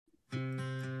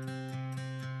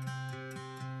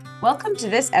Welcome to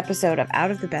this episode of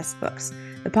Out of the Best Books,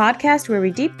 the podcast where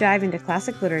we deep dive into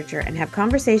classic literature and have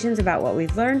conversations about what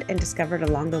we've learned and discovered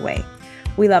along the way.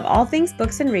 We love all things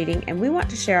books and reading, and we want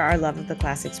to share our love of the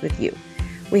classics with you.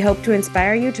 We hope to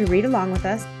inspire you to read along with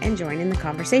us and join in the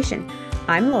conversation.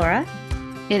 I'm Laura.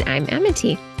 And I'm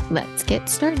Amity. Let's get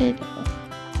started.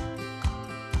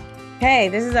 Hey,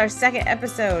 this is our second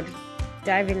episode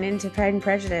diving into Pride and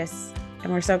Prejudice,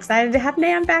 and we're so excited to have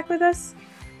Nan back with us.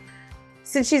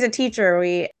 Since she's a teacher,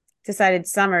 we decided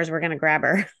summers we're going to grab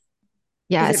her.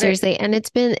 Yeah, seriously. And it's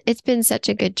been such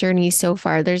a good journey so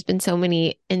far. There's been so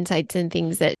many insights and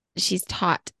things that she's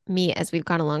taught me as we've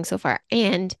gone along so far.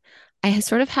 And I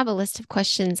sort of have a list of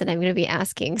questions that I'm going to be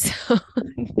asking. So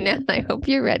now I hope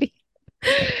you're ready.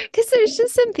 Because there's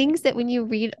just some things that when you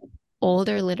read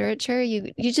older literature,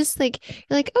 you just you're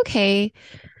like, okay,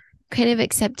 kind of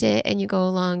accept it and you go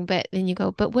along, but then you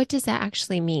go, but what does that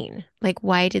actually mean? Like,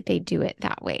 why did they do it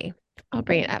that way? I'll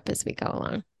bring it up as we go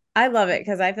along. I love it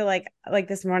because I feel like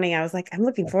this morning I was like, I'm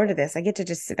looking forward to this. I get to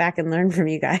just sit back and learn from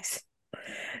you guys.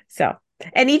 So,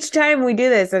 and each time we do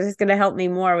this, it's going to help me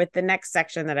more with the next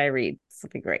section that I read. This will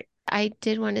be great. I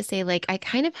did want to say, I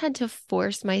kind of had to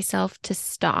force myself to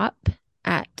stop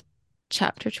at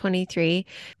chapter 23.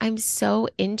 I'm so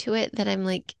into it that I'm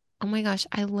like, oh my gosh,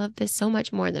 I love this so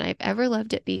much more than I've ever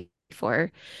loved it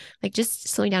before. Like just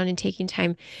slowing down and taking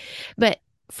time. But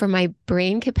for my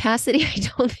brain capacity, I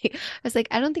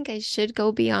don't think I should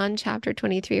go beyond chapter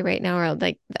 23 right now, or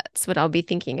that's what I'll be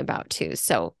thinking about too.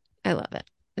 So I love it.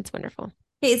 It's wonderful.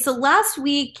 Okay, so last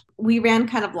week we ran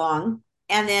kind of long.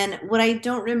 And then what I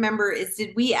don't remember is,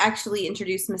 did we actually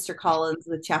introduce Mr. Collins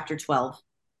with chapter 12?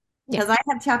 Because I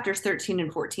have chapters 13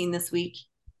 and 14 this week.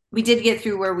 We did get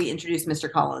through where we introduced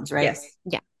Mr. Collins, right? Yes.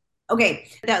 Yeah. Okay,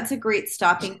 that's a great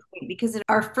stopping point because in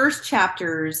our first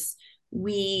chapters,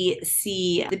 we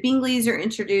see the Bingleys are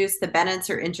introduced, the Bennets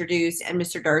are introduced, and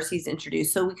Mr. Darcy's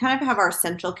introduced. So we kind of have our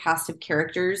central cast of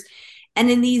characters.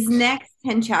 And in these next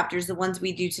 10 chapters, the ones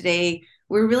we do today,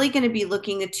 we're really going to be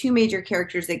looking at two major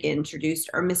characters that get introduced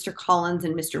are Mr. Collins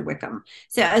and Mr. Wickham.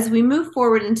 So as we move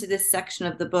forward into this section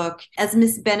of the book, as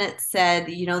Miss Bennet said,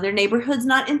 their neighborhood's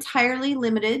not entirely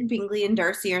limited. Bingley and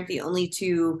Darcy aren't the only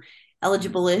two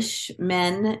eligible-ish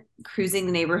men cruising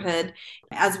the neighborhood.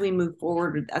 As we move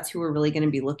forward, that's who we're really going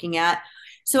to be looking at.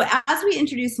 So as we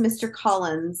introduce Mr.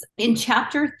 Collins, in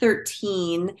chapter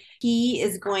 13, he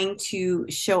is going to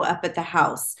show up at the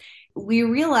house. We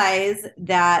realize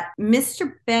that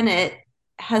Mr. Bennet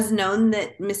has known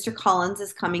that Mr. Collins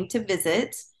is coming to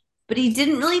visit, but he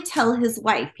didn't really tell his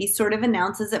wife. He sort of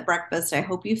announces at breakfast, I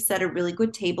hope you've set a really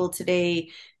good table today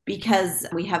because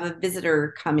we have a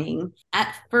visitor coming.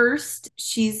 At first,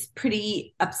 she's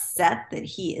pretty upset that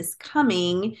he is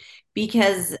coming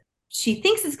because she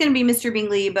thinks it's going to be Mr.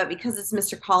 Bingley, but because it's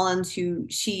Mr. Collins, who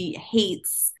she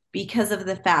hates because of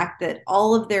the fact that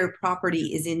all of their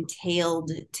property is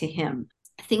entailed to him.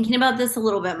 Thinking about this a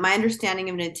little bit, my understanding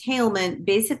of an entailment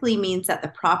basically means that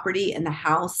the property and the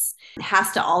house has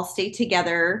to all stay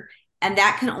together, and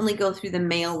that can only go through the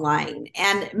male line.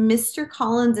 And Mr.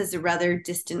 Collins is a rather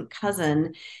distant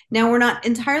cousin. Now, we're not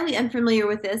entirely unfamiliar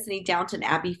with this, any Downton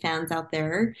Abbey fans out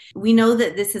there. We know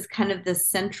that this is kind of the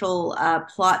central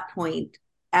plot point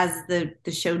as the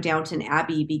show Downton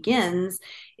Abbey begins,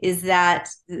 is that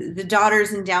the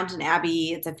daughters in Downton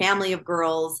Abbey, it's a family of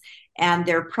girls, and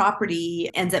their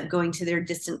property ends up going to their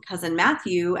distant cousin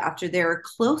Matthew after their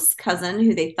close cousin,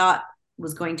 who they thought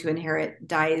was going to inherit,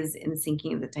 dies in the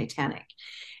sinking of the Titanic.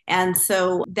 And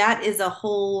so that is a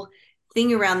whole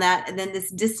thing around that. And then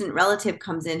this distant relative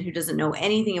comes in who doesn't know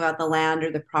anything about the land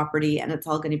or the property, and it's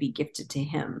all going to be gifted to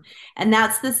him. And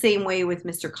that's the same way with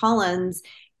Mr. Collins.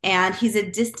 And he's a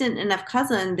distant enough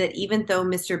cousin that even though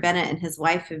Mr. Bennet and his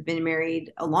wife have been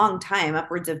married a long time,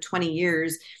 upwards of 20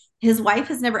 years, his wife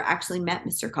has never actually met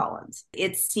Mr. Collins.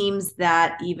 It seems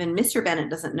that even Mr. Bennet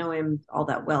doesn't know him all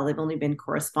that well. They've only been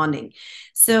corresponding.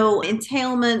 So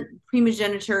entailment,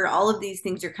 primogeniture, all of these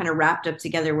things are kind of wrapped up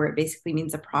together where it basically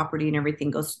means the property and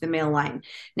everything goes to the male line.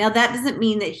 Now, that doesn't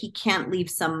mean that he can't leave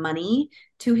some money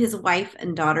to his wife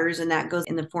and daughters, and that goes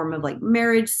in the form of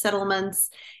marriage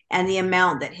settlements and the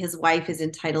amount that his wife is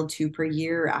entitled to per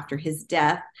year after his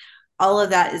death. All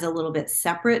of that is a little bit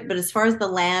separate, but as far as the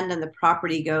land and the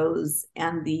property goes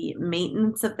and the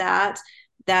maintenance of that,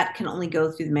 that can only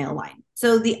go through the male line.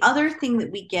 So the other thing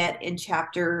that we get in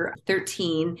chapter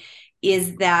 13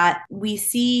 is that we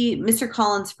see Mr.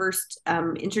 Collins first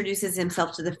introduces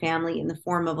himself to the family in the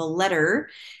form of a letter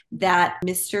that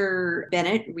Mr.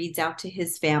 Bennet reads out to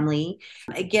his family.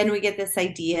 Again, we get this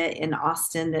idea in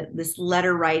Austen that this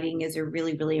letter writing is a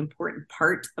really, really important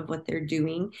part of what they're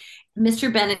doing.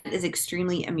 Mr. Bennet is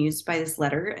extremely amused by this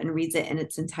letter and reads it in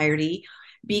its entirety,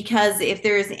 because if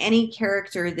there is any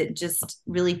character that just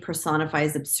really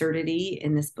personifies absurdity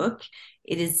in this book,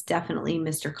 it is definitely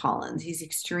Mr. Collins. He's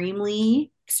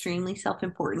extremely, extremely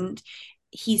self-important.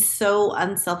 He's so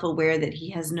unself-aware that he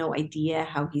has no idea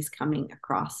how he's coming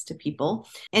across to people.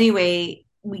 Anyway,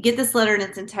 we get this letter in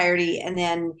its entirety, and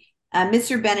then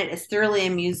Mr. Bennet is thoroughly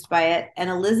amused by it, and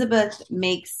Elizabeth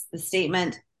makes the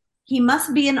statement, "He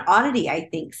must be an oddity, I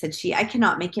think," said she. "I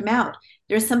cannot make him out.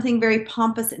 There's something very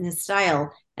pompous in his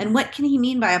style. And what can he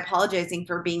mean by apologizing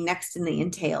for being next in the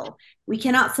entail? We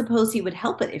cannot suppose he would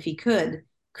help it if he could.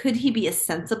 Could he be a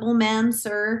sensible man,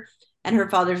 sir?" And her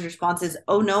father's response is,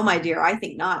 "Oh, no, my dear, I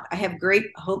think not. I have great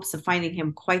hopes of finding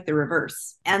him quite the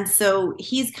reverse." And so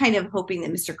he's kind of hoping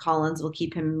that Mr. Collins will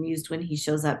keep him amused when he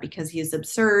shows up, because he is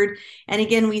absurd. And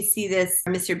again, we see this.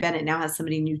 Mr. Bennet now has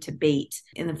somebody new to bait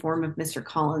in the form of Mr.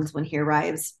 Collins when he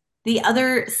arrives. The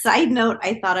other side note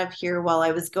I thought of here while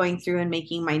I was going through and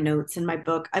making my notes in my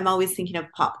book, I'm always thinking of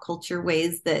pop culture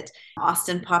ways that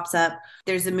Austen pops up.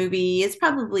 There's a movie, it's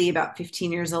probably about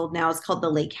 15 years old now. It's called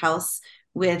The Lake House,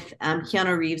 with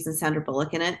Keanu Reeves and Sandra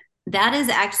Bullock in it. That is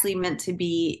actually meant to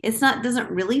be,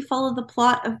 doesn't really follow the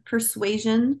plot of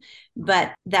Persuasion,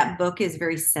 but that book is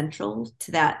very central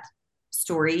to that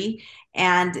story.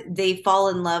 And they fall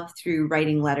in love through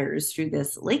writing letters through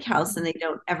this lake house, and they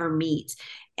don't ever meet.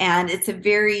 And it's a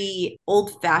very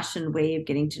old-fashioned way of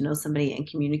getting to know somebody and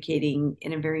communicating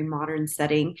in a very modern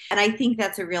setting. And I think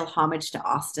that's a real homage to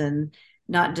Austen,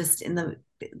 not just in the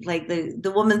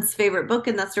woman's favorite book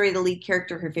in that story, the lead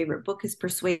character, her favorite book is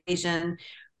Persuasion.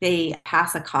 They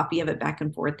pass a copy of it back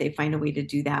and forth. They find a way to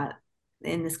do that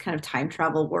in this kind of time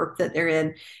travel warp that they're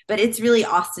in. But it's really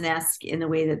Austen-esque in the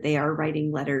way that they are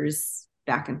writing letters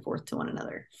back and forth to one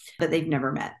another, but they've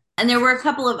never met. And there were a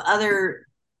couple of other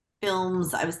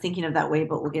films I was thinking of that way,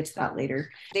 but we'll get to that later.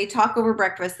 They talk over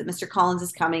breakfast that Mr. Collins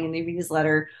is coming, and they read his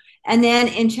letter. And then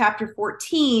in chapter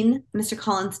 14, Mr.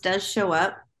 Collins does show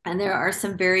up, and there are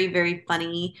some very, very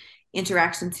funny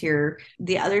interactions here.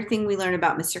 The other thing we learn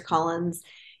about Mr. Collins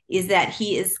is that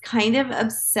he is kind of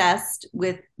obsessed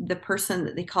with the person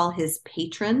that they call his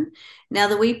patron. Now,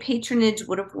 the way patronage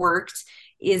would have worked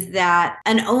is that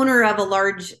an owner of a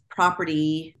large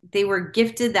property, they were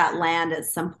gifted that land at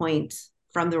some point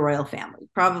from the royal family,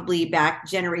 probably back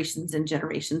generations and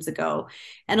generations ago.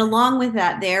 And along with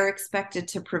that, they're expected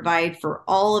to provide for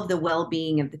all of the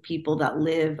well-being of the people that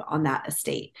live on that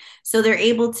estate. So they're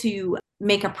able to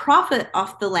make a profit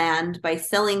off the land by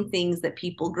selling things that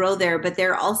people grow there, but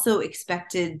they're also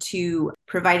expected to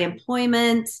provide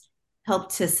employment,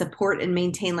 help to support and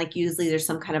maintain, like usually there's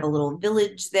some kind of a little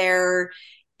village there.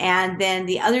 And then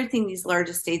the other thing these large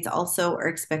estates also are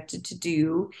expected to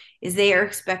do is they are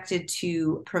expected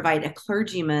to provide a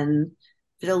clergyman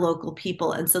for the local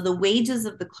people. And so the wages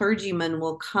of the clergyman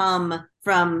will come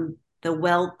from the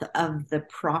wealth of the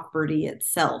property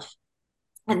itself.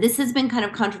 And this has been kind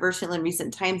of controversial in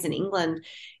recent times in England,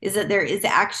 is that there is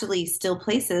actually still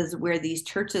places where these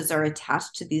churches are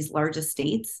attached to these large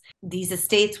estates. These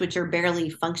estates, which are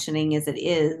barely functioning as it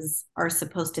is, are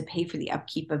supposed to pay for the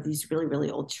upkeep of these really,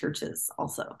 really old churches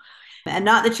also. And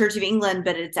not the Church of England,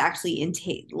 but it's actually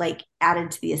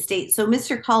added to the estate. So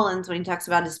Mr. Collins, when he talks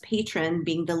about his patron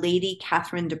being the Lady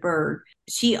Katherine de Bourgh,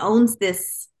 she owns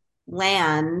this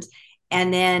land,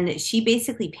 and then she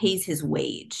basically pays his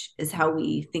wage, is how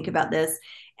we think about this.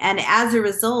 And as a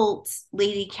result,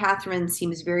 Lady Katherine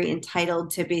seems very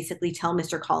entitled to basically tell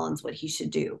Mr. Collins what he should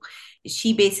do.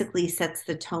 She basically sets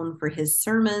the tone for his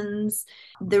sermons.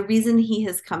 The reason he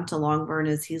has come to Longbourn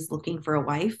is he's looking for a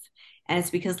wife, and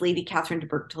it's because Lady Katherine de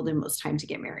Bourgh told him it was time to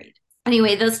get married.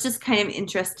 Anyway, that's just kind of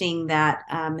interesting that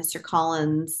Mr.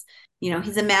 Collins,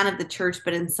 he's a man of the church,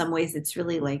 but in some ways it's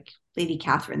really like Lady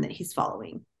Katherine that he's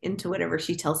following into whatever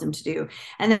she tells him to do.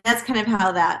 And that's kind of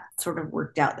how that sort of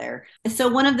worked out there. So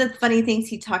one of the funny things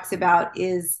he talks about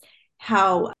is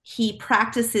how he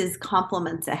practices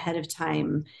compliments ahead of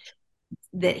time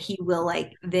that he will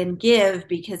then give,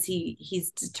 because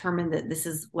he's determined that this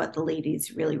is what the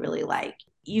ladies really, really like.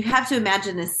 You have to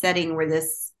imagine this setting where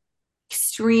this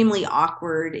extremely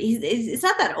awkward, he's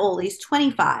not that old, he's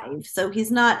 25, so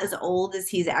he's not as old as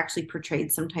he's actually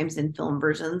portrayed sometimes in film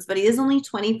versions, but he is only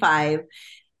 25,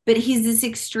 But he's this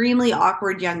extremely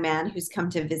awkward young man who's come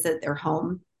to visit their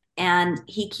home. And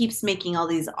he keeps making all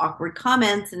these awkward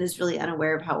comments and is really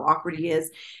unaware of how awkward he is.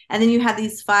 And then you have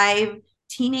these 5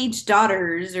 teenage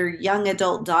daughters or young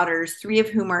adult daughters, 3 of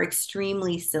whom are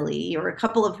extremely silly, or a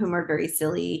couple of whom are very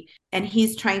silly. And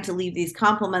he's trying to leave these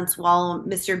compliments while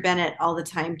Mr. Bennet all the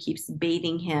time keeps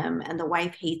baiting him, and the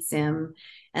wife hates him.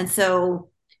 And so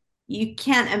you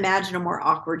can't imagine a more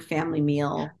awkward family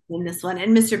meal than this one.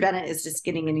 And Mr. Bennet is just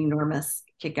getting an enormous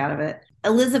kick out of it.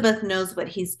 Elizabeth knows what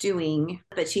he's doing,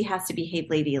 but she has to behave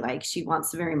ladylike. She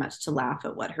wants very much to laugh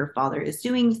at what her father is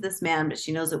doing to this man, but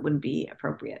she knows it wouldn't be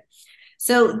appropriate.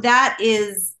 So that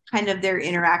is kind of their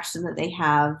interaction that they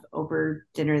have over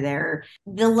dinner there.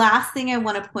 The last thing I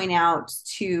want to point out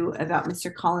too about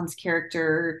Mr. Collins'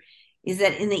 character is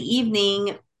that in the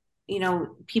evening,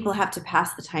 people have to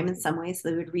pass the time in some way, so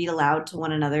they would read aloud to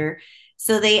one another.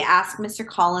 So they asked Mr.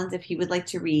 Collins if he would like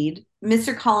to read.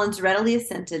 Mr. Collins readily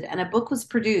assented, and a book was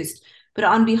produced. But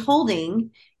on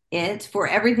beholding it, for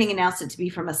everything announced it to be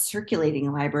from a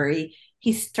circulating library,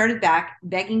 he started back,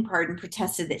 begging pardon,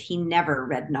 protested that he never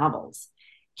read novels.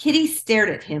 Kitty stared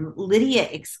at him. Lydia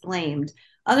exclaimed.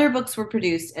 Other books were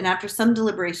produced, and after some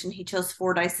deliberation, he chose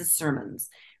Fordyce's Sermons.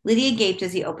 Lydia gaped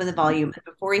as he opened the volume, and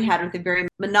before he had, with a very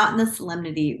monotonous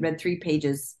solemnity, read 3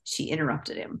 pages, she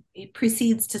interrupted him. He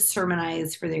proceeds to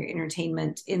sermonize for their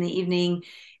entertainment in the evening.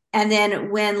 And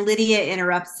then when Lydia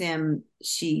interrupts him,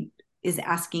 she is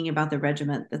asking about the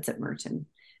regiment that's at Merton.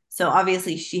 So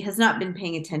obviously she has not been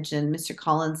paying attention. Mr.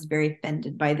 Collins is very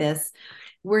offended by this.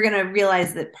 We're going to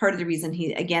realize that part of the reason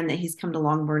that he's come to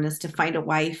Longbourn is to find a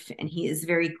wife, and he is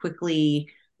very quickly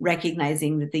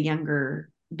recognizing that the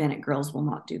younger Bennet girls will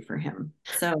not do for him.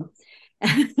 So,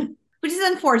 which is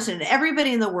unfortunate.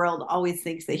 Everybody in the world always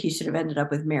thinks that he should have ended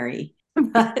up with Mary,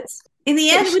 but in the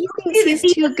end, he thinks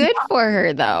he's too good for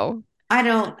her, though. I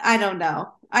don't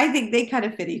know. I think they kind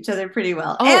of fit each other pretty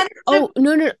well.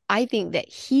 No. I think that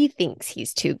he thinks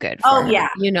he's too good for her. Yeah.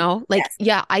 Yes.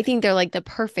 Yeah, I think they're like the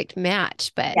perfect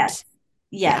match, but yes.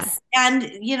 Yeah. And,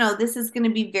 this is going to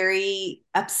be very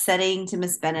upsetting to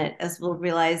Miss Bennet, as we'll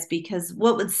realize, because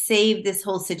what would save this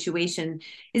whole situation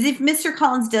is if Mr.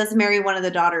 Collins does marry one of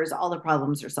the daughters, all the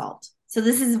problems are solved. So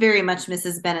this is very much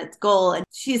Mrs. Bennet's goal. And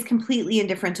she is completely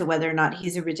indifferent to whether or not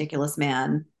he's a ridiculous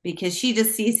man, because she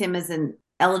just sees him as an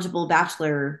eligible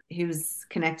bachelor who's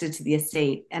connected to the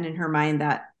estate. And in her mind,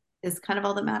 that is kind of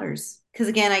all that matters. Because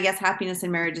again, I guess happiness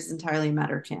in marriage is entirely a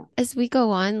matter of chance. As we go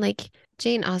on, like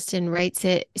Jane Austen writes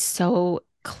it so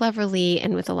cleverly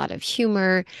and with a lot of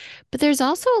humor, but there's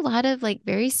also a lot of like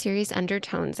very serious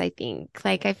undertones, I think.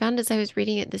 Like I found as I was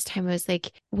reading it this time, I was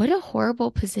like, what a horrible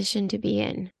position to be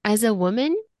in. As a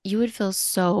woman, you would feel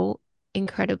so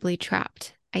incredibly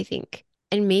trapped, I think.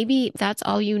 And maybe that's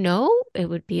all it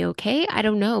would be okay. I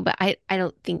don't know, but I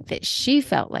don't think that she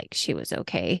felt like she was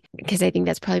okay, because I think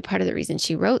that's probably part of the reason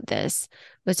she wrote this,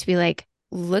 was to be like,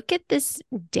 look at this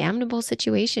damnable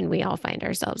situation we all find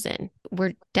ourselves in.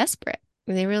 We're desperate.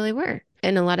 They really were.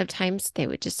 And a lot of times they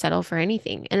would just settle for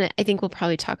anything. And I think we'll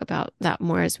probably talk about that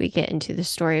more as we get into the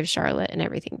story of Charlotte and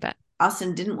everything. But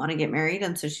Austen didn't want to get married,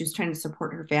 and so she was trying to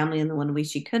support her family in the one way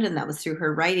she could, and that was through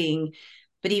her writing.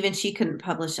 But even she couldn't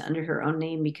publish under her own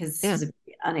name because this is an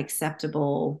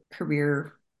unacceptable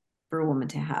career for a woman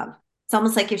to have. It's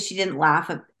almost like if she didn't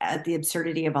laugh at the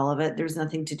absurdity of all of it, there's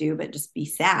nothing to do but just be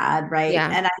sad, right?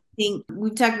 Yeah. And I think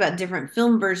we've talked about different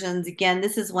film versions. Again,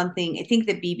 this is one thing. I think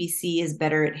the BBC is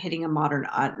better at hitting a modern,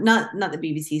 not the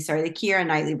BBC, sorry, the Keira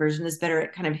Knightley version is better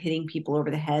at kind of hitting people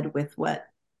over the head with what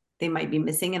they might be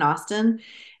missing in Austen.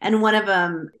 And one of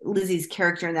them, Lizzie's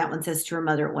character in that one, says to her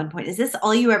mother at one point, "Is this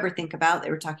all you ever think about?" They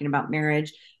were talking about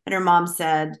marriage. And her mom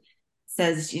says,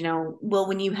 well,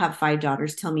 when you have 5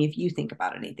 daughters, tell me if you think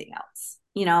about anything else.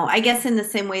 I guess in the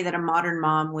same way that a modern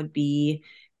mom would be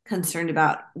concerned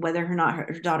about whether or not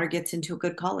her daughter gets into a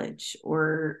good college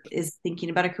or is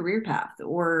thinking about a career path,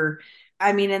 or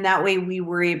in that way we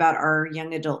worry about our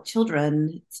young adult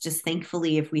children. It's just,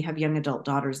 thankfully, if we have young adult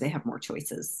daughters, they have more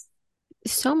choices.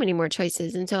 So many more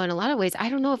choices. And so in a lot of ways, I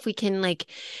don't know if we can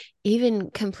even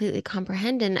completely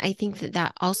comprehend. And I think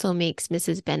that also makes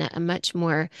Mrs. Bennet a much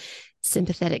more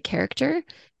sympathetic character,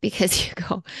 because you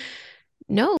go,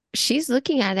 no, she's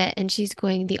looking at it and she's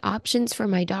going, the options for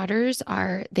my daughters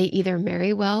are they either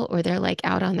marry well or they're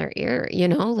out on their ear,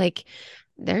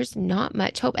 there's not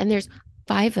much hope. And there's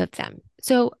 5 of them.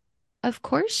 So of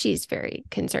course she's very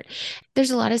concerned.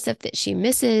 There's a lot of stuff that she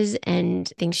misses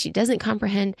and things she doesn't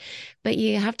comprehend, but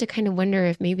you have to kind of wonder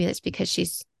if maybe that's because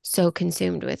she's so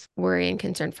consumed with worry and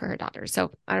concern for her daughter.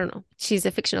 So I don't know. She's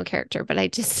a fictional character, but I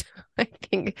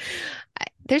think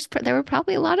there were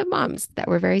probably a lot of moms that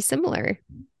were very similar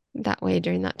that way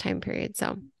during that time period.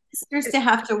 So sisters to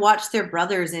have to watch their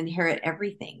brothers inherit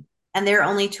everything, and their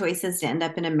only choice is to end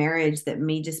up in a marriage that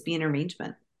may just be an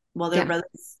arrangement, while their yeah,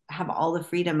 brothers have all the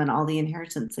freedom and all the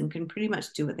inheritance and can pretty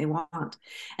much do what they want.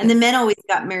 And the men always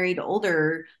got married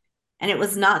older, and it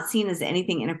was not seen as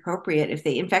anything inappropriate if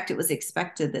they, in fact, it was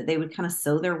expected that they would kind of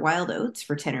sow their wild oats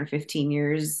for 10 or 15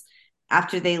 years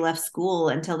after they left school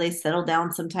until they settled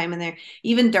down sometime in there.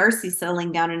 Even Darcy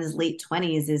settling down in his late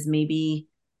 20s is maybe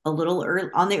a little early,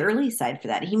 on the early side for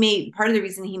that. He may, part of the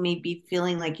reason he may be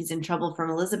feeling like he's in trouble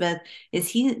from Elizabeth is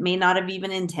he may not have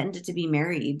even intended to be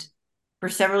married for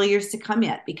several years to come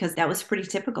yet, because that was pretty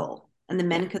typical. And the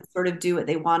men could sort of do what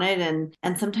they wanted,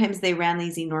 and sometimes they ran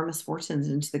these enormous fortunes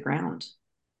into the ground.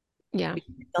 yeah.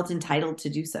 They felt entitled to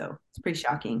do so. It's pretty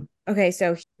shocking. Okay,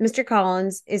 so Mr.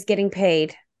 Collins is getting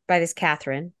paid by this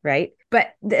Katherine, right? But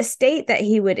the estate that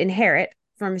he would inherit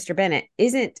from Mr. Bennet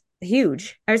isn't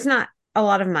huge. It's not a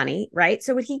lot of money, right?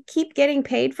 So would he keep getting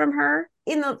paid from her?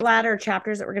 In the latter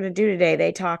chapters that we're going to do today,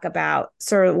 they talk about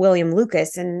Sir William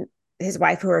Lucas and his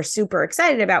wife, who are super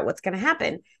excited about what's going to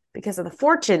happen because of the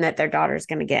fortune that their daughter's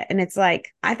going to get. And it's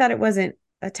like, I thought it wasn't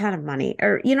a ton of money,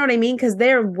 or you know what I mean? Because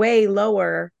they're way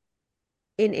lower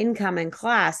in income and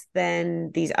class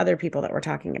than these other people that we're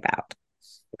talking about.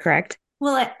 Correct?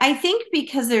 Well, I think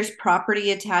because there's property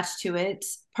attached to it,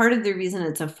 part of the reason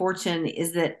it's a fortune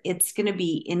is that it's going to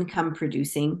be income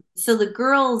producing. So the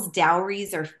girls'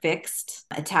 dowries are fixed,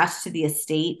 attached to the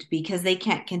estate, because they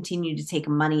can't continue to take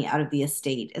money out of the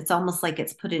estate. It's almost like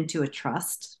it's put into a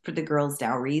trust for the girls'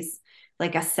 dowries,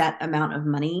 like a set amount of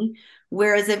money.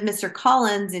 Whereas if Mr.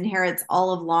 Collins inherits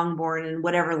all of Longbourn and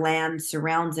whatever land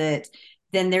surrounds it,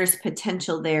 then there's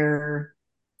potential there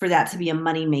for that to be a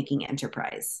money-making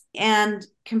enterprise. And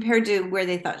compared to where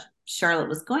they thought Charlotte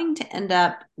was going to end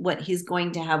up, what he's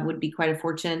going to have would be quite a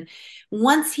fortune.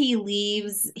 Once he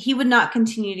leaves, he would not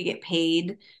continue to get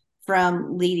paid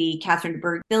from Lady Catherine de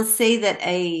Bourgh. They'll say that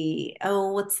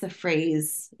what's the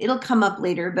phrase? It'll come up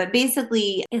later, but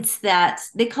basically it's that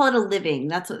they call it a living.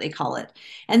 That's what they call it.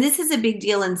 And this is a big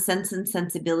deal in Sense and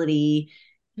Sensibility.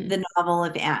 The novel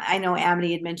of, I know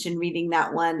Amity had mentioned reading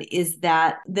that one, is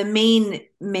that the main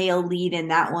male lead in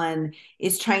that one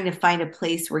is trying to find a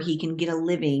place where he can get a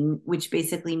living, which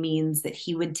basically means that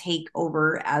he would take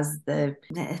over as the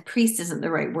priest isn't the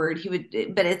right word. He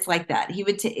would, but it's like that. He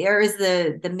would, or as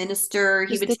the minister,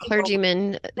 he would the take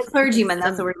clergyman. the clergyman,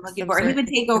 that's the word I'm looking for. He would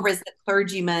take over as the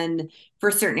clergyman for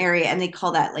a certain area, and they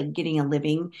call that like getting a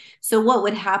living. So what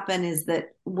would happen is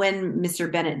that when Mr.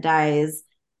 Bennet dies,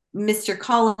 Mr.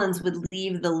 Collins would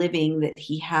leave the living that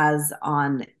he has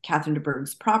on Catherine de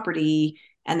Bourgh's property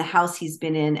and the house he's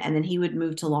been in, and then he would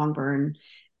move to Longbourn,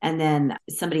 and then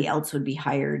somebody else would be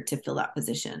hired to fill that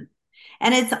position.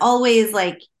 And it's always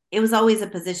like, it was always a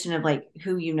position of like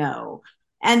who you know.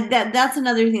 And that's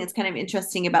another thing that's kind of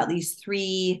interesting about these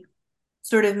three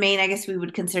sort of main, I guess we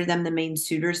would consider them the main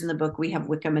suitors in the book. We have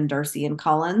Wickham and Darcy and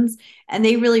Collins, and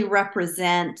they really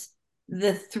represent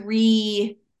the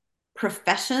three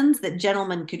professions that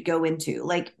gentlemen could go into.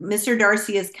 Like Mr.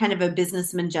 Darcy is kind of a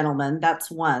businessman gentleman. That's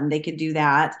one. They could do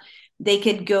that. They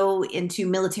could go into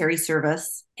military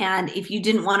service. And if you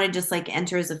didn't want to just like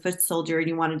enter as a foot soldier and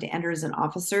you wanted to enter as an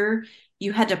officer,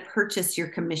 you had to purchase your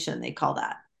commission, they call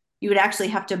that. You would actually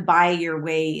have to buy your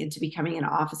way into becoming an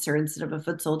officer instead of a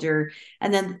foot soldier.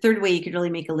 And then the third way you could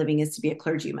really make a living is to be a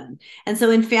clergyman. And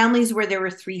so in families where there were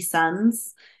three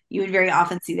sons, you would very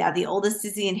often see that. The oldest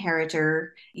is the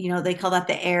inheritor. You know, they call that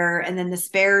the heir. And then the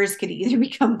spares could either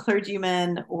become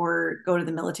clergymen or go to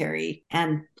the military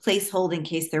and place hold in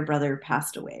case their brother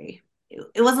passed away.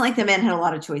 It wasn't like the men had a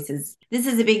lot of choices. This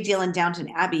is a big deal in Downton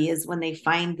Abbey, is when they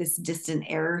find this distant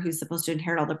heir who's supposed to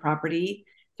inherit all the property.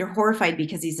 They're horrified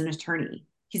because he's an attorney.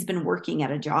 He's been working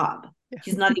at a job.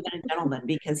 He's not even a gentleman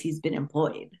because he's been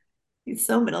employed. He's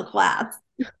so middle class.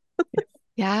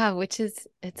 Yeah,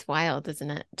 it's wild,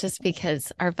 isn't it? Just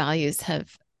because our values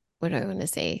have, what do I want to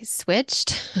say,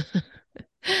 switched?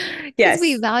 Because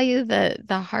we value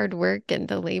the hard work and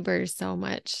the labor so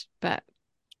much, but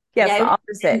yeah, the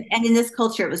opposite. And in this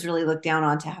culture, it was really looked down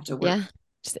on to have to work. Yeah,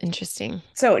 just interesting.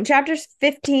 So in chapters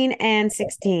 15 and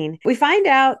 16, we find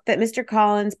out that Mr.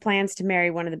 Collins plans to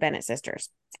marry one of the Bennet sisters,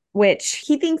 which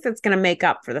he thinks it's going to make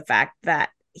up for the fact that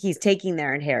he's taking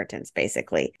their inheritance,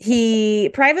 basically. He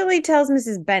privately tells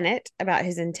Mrs. Bennet about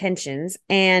his intentions,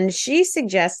 and she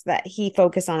suggests that he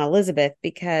focus on Elizabeth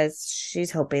because she's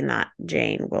hoping that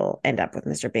Jane will end up with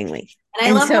Mr. Bingley. And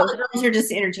I love how the girls are just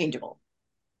interchangeable.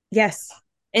 Yes.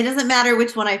 It doesn't matter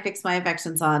which one I fix my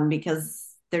affections on because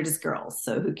they're just girls,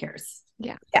 so who cares?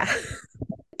 Yeah. Yeah.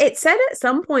 it said at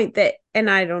some point that, and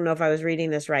I don't know if I was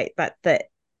reading this right, but that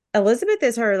Elizabeth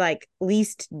is her like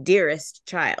least dearest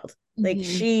child. Like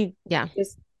she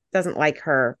just doesn't like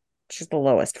her. She's the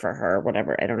lowest for her,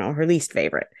 whatever. I don't know, her least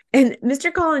favorite. And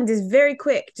Mr. Collins is very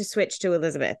quick to switch to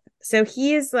Elizabeth. So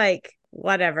he is like,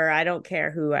 whatever, I don't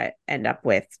care who I end up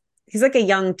with. He's like a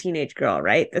young teenage girl,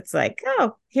 right? It's like,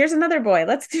 oh, here's another boy.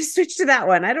 Let's just switch to that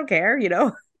one. I don't care, you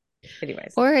know?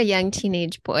 Anyways. Or a young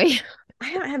teenage boy. I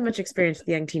haven't had much experience with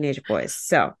young teenage boys.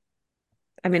 So,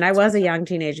 I mean, I was a young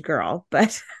teenage girl,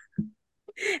 but,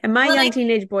 and my young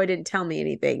teenage boy didn't tell me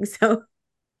anything. So,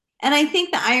 and I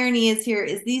think the irony is here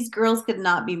is these girls could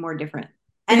not be more different.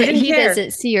 And he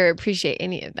doesn't see or appreciate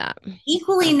any of that.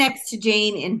 Equally next to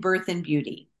Jane in birth and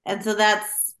beauty. And so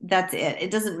that's it. It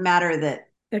doesn't matter that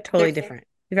they're totally different.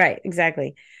 Right,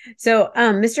 exactly. So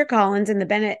Mr. Collins and the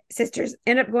Bennet sisters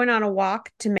end up going on a walk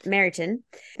to Meryton.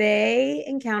 They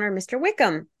encounter Mr.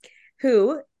 Wickham,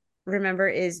 who, remember,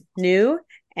 is new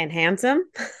and handsome.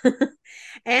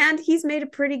 And he's made a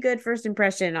pretty good first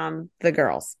impression on the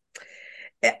girls.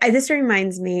 This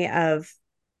reminds me of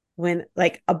when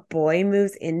like a boy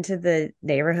moves into the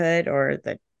neighborhood or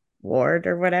the ward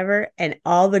or whatever, and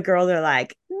all the girls are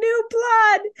like, new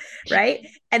blood, right?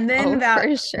 And then about 2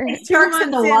 months in,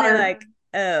 they're like,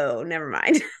 oh, never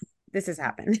mind. This has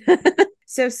happened.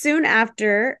 So soon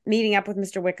after meeting up with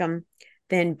Mr. Wickham,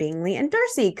 then Bingley and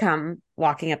Darcy come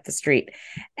walking up the street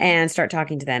and start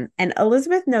talking to them. And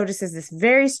Elizabeth notices this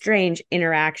very strange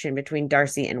interaction between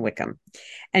Darcy and Wickham.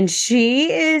 And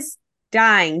she is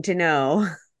dying to know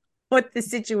what the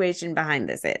situation behind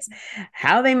this is,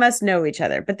 how they must know each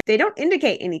other, but they don't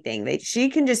indicate anything. She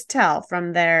can just tell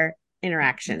from their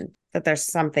interaction that there's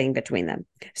something between them.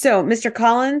 So Mr.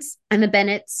 Collins and the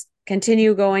Bennets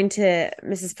continue going to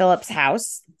Mrs. Phillips'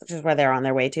 house, which is where they're on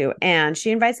their way to, and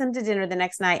she invites them to dinner the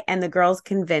next night, and the girls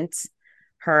convince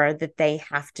her that they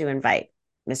have to invite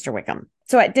Mr. Wickham.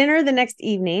 So at dinner the next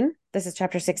evening, this is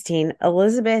chapter 16,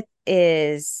 Elizabeth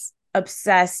is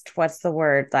obsessed, what's the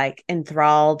word, like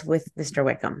enthralled with Mr.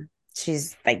 Wickham.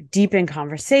 She's like deep in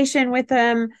conversation with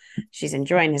him. She's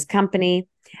enjoying his company.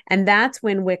 And that's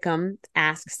when Wickham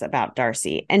asks about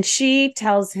Darcy. And she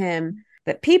tells him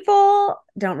that people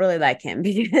don't really like him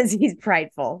because he's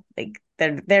prideful. Like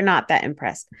they're not that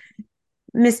impressed.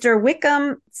 Mr.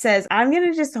 Wickham says, I'm going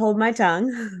to just hold my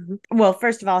tongue. Well,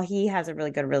 first of all, he has a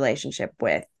really good relationship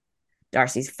with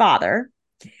Darcy's father,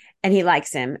 and he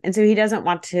likes him. And so he doesn't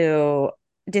want to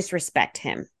disrespect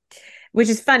him, which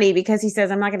is funny because he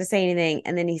says, I'm not going to say anything.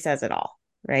 And then he says it all,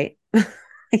 right?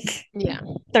 Yeah.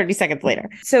 30 seconds later.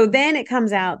 So then it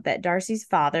comes out that Darcy's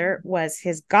father was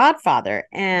his godfather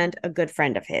and a good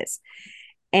friend of his.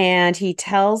 And he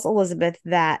tells Elizabeth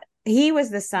that he was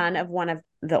the son of one of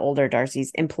the older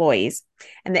Darcy's employees,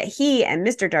 and that he and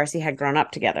Mr. Darcy had grown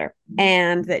up together,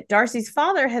 and that Darcy's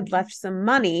father had left some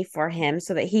money for him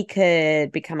so that he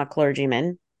could become a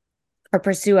clergyman or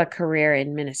pursue a career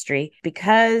in ministry.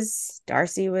 Because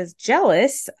Darcy was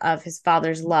jealous of his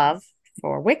father's love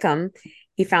for Wickham,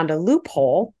 he found a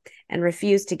loophole and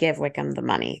refused to give Wickham the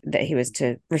money that he was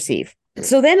to receive.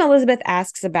 So then Elizabeth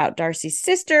asks about Darcy's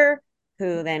sister,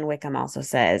 who then Wickham also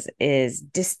says is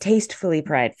distastefully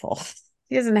prideful.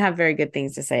 He doesn't have very good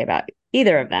things to say about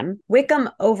either of them. Wickham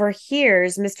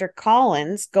overhears Mr.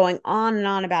 Collins going on and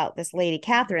on about this lady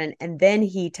Katherine, and then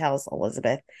he tells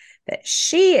Elizabeth that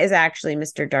she is actually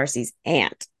Mr. Darcy's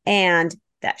aunt, and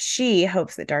that she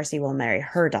hopes that Darcy will marry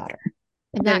her daughter.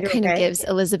 And that kind of gives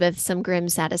Elizabeth some grim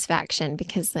satisfaction,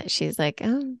 because that she's like,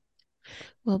 oh,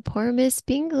 well, poor Miss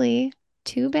Bingley,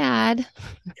 too bad.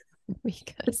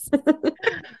 Because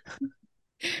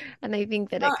and I think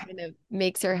that it kind of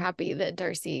makes her happy that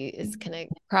Darcy is going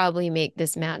to probably make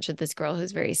this match with this girl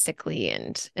who's very sickly,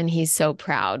 and he's so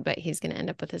proud, but he's going to end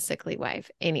up with a sickly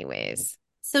wife anyways.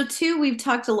 So too, we've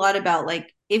talked a lot about,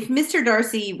 like, if Mr.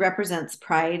 Darcy represents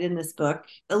pride in this book,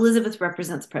 Elizabeth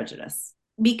represents prejudice.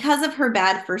 Because of her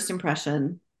bad first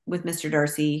impression with Mr.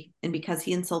 Darcy, and because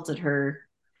he insulted her,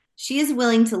 she is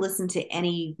willing to listen to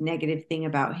any negative thing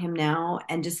about him now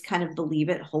and just kind of believe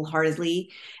it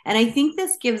wholeheartedly. And I think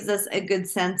this gives us a good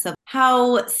sense of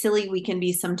how silly we can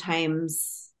be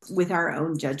sometimes with our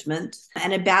own judgment.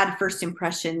 And a bad first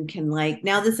impression can, like,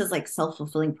 now this is like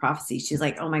self-fulfilling prophecy. She's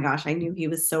like, oh my gosh, I knew he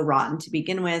was so rotten to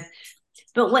begin with.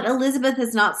 But what Elizabeth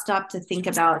has not stopped to think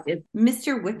about is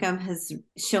Mr. Wickham has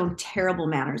shown terrible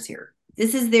manners here.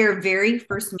 This is their very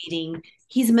first meeting.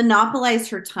 He's monopolized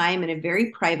her time in a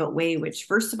very private way, which,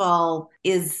 first of all,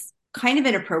 is kind of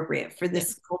inappropriate for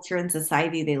this culture and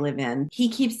society they live in. He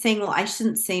keeps saying, well, I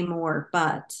shouldn't say more,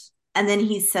 but And then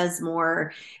he says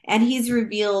more, and he's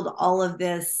revealed all of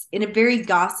this in a very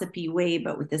gossipy way,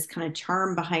 but with this kind of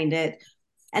charm behind it.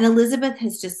 And Elizabeth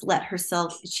has just let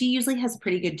herself, she usually has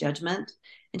pretty good judgment,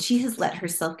 and she has let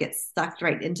herself get sucked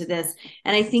right into this.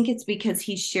 And I think it's because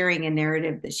he's sharing a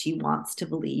narrative that she wants to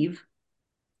believe.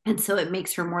 And so it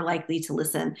makes her more likely to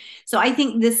listen. So I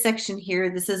think this section here,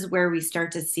 this is where we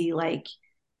start to see, like,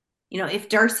 if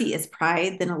Darcy is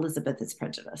pride, then Elizabeth is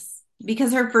prejudice.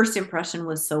 Because her first impression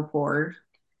was so poor,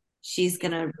 she's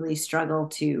going to really struggle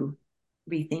to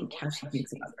rethink how she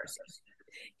thinks about Darcy.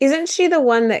 Isn't she the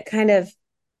one that kind of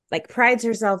like prides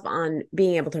herself on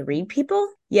being able to read people,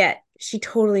 yet she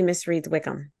totally misreads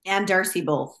Wickham and Darcy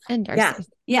both? And Darcy.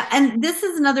 Yeah. And this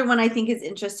is another one I think is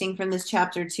interesting from this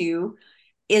chapter too,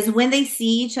 is when they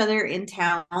see each other in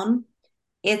town,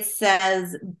 it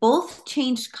says both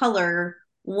changed color.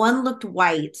 One looked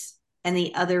white and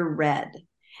the other red,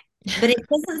 but it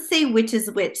doesn't say which is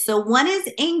which. So one is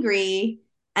angry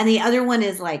and the other one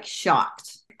is like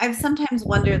shocked. I've sometimes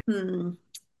wondered,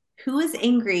 who is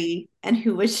angry and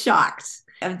who was shocked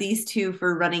of these two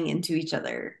for running into each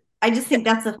other? I just think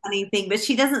that's a funny thing, but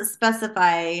she doesn't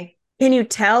specify. Can you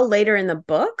tell later in the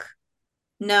book?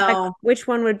 No. Like, which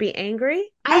one would be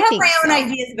angry? I have my own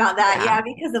ideas about that. Yeah,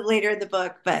 because of later in the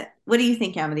book. But what do you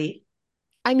think, Amity?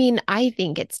 I mean, I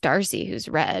think it's Darcy who's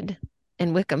red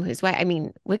and Wickham who's white. I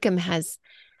mean, Wickham has,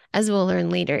 as we'll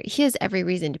learn later, he has every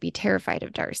reason to be terrified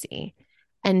of Darcy.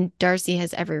 And Darcy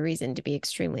has every reason to be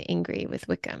extremely angry with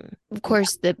Wickham. Of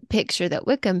course, the picture that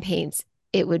Wickham paints,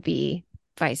 it would be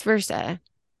vice versa,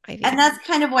 I think. And that's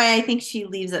kind of why I think she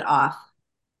leaves it off.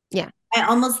 Yeah. I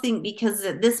almost think because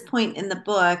at this point in the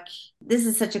book, this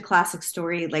is such a classic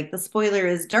story. Like, the spoiler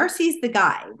is Darcy's the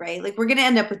guy, right? Like, we're going to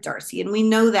end up with Darcy, and we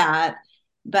know that.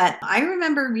 But I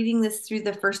remember reading this through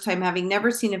the first time, having never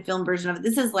seen a film version of it.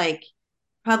 This is like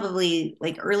probably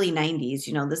like early 90s.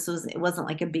 It wasn't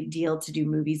like a big deal to do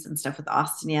movies and stuff with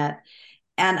Austen yet.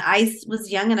 And I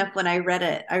was young enough when I read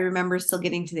it. I remember still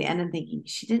getting to the end and thinking,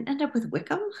 she didn't end up with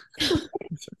Wickham?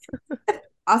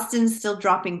 Austen's still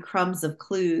dropping crumbs of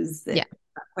clues that I'm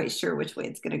not quite sure which way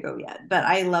it's going to go yet. But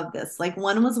I love this. Like,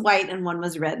 one was white and one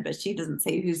was red, but she doesn't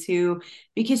say who's who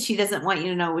because she doesn't want you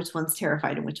to know which one's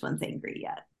terrified and which one's angry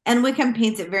yet. And Wickham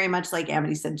paints it very much like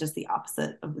Amity said, just the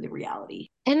opposite of the reality.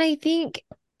 And I think,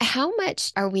 how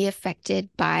much are we affected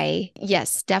by,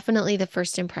 yes, definitely the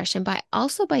first impression, but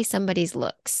also by somebody's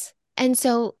looks? And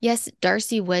so, yes,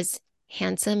 Darcy was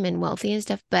handsome and wealthy and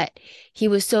stuff, but he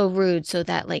was so rude, so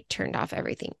that like turned off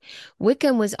everything.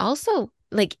 Wickham was also,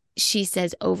 like she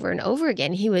says over and over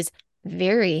again, he was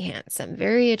very handsome,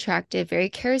 very attractive, very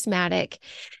charismatic,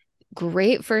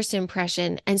 great first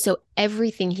impression. And so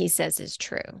everything he says is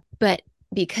true. But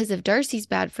because of Darcy's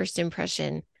bad first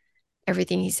impression,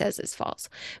 everything he says is false.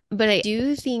 But I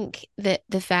do think that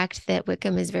the fact that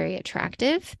Wickham is very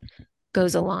attractive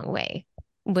goes a long way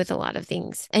with a lot of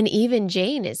things. And even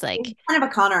Jane is like, he's kind of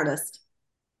a con artist.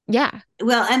 Yeah.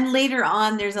 Well, and later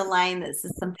on, there's a line that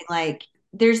says something like,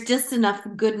 there's just enough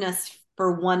goodness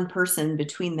for one person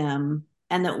between them,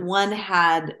 and that one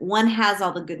has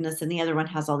all the goodness and the other one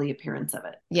has all the appearance of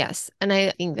it. Yes. And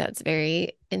I think that's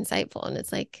very insightful. And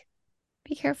it's like,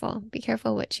 be careful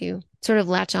what you sort of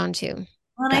latch onto.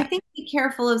 Well, and I think be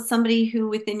careful of somebody who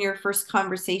within your first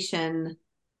conversation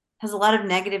has a lot of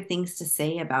negative things to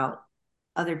say about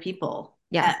other people.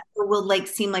 Yeah. It will like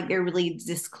seem like they're really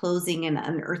disclosing and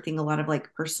unearthing a lot of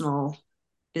like personal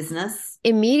business.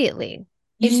 Immediately.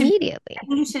 I think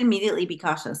you should immediately be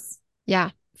cautious. Yeah,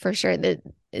 for sure.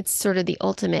 It's sort of the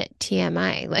ultimate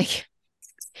TMI. Like,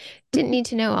 didn't need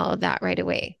to know all of that right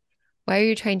away. Why are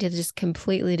you trying to just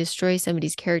completely destroy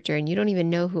somebody's character and you don't even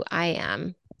know who I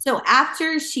am? So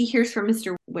after she hears from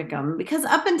Mr. Wickham, because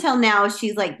up until now,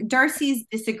 she's like, Darcy's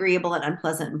disagreeable and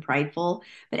unpleasant and prideful.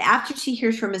 But after she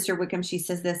hears from Mr. Wickham, she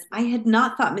says this, I had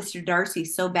not thought Mr. Darcy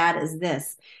so bad as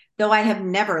this, though I have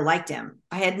never liked him.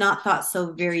 I had not thought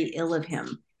so very ill of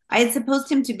him. I had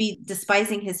supposed him to be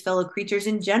despising his fellow creatures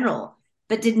in general,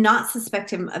 but did not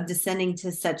suspect him of descending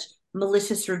to such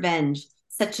malicious revenge,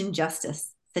 such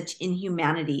injustice, such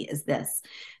inhumanity as this.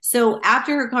 So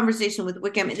after her conversation with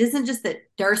Wickham, it isn't just that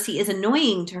Darcy is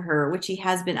annoying to her, which he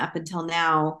has been up until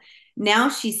now. Now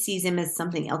she sees him as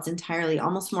something else entirely,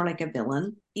 almost more like a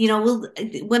villain.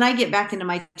 When I get back into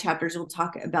my chapters, we'll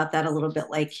talk about that a little bit.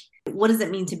 Like, what does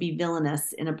it mean to be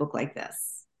villainous in a book like this?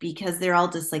 Because they're all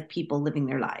just like people living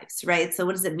their lives, right? So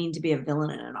what does it mean to be a villain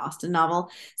in an Austen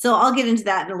novel? So I'll get into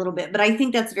that in a little bit, but I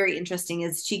think that's very interesting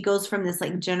is she goes from this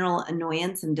like general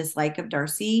annoyance and dislike of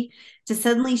Darcy to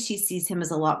suddenly she sees him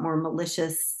as a lot more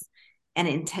malicious and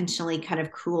intentionally kind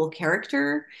of cruel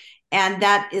character. And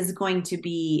that is going to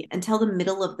be until the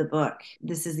middle of the book.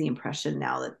 This is the impression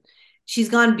now that she's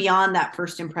gone beyond that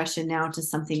first impression now to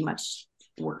something much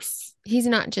worse. He's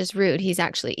not just rude, he's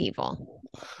actually evil.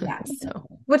 Yeah. So,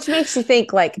 Which makes you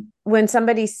think, like, when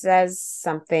somebody says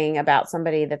something about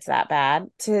somebody that's that bad,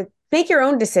 to make your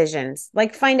own decisions,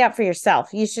 like find out for yourself.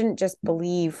 You shouldn't just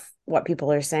believe what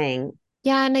people are saying.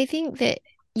 yeah, and I think that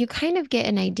you kind of get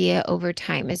an idea over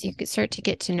time as you start to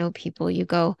get to know people. You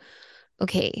go,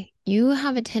 okay, you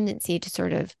have a tendency to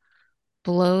sort of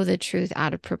blow the truth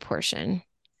out of proportion,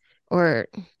 or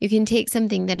you can take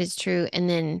something that is true and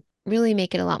then really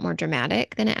make it a lot more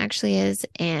dramatic than it actually is,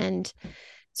 and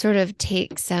sort of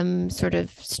take some sort of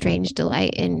strange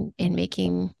delight in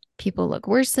making people look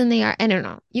worse than they are. I don't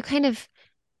know. You kind of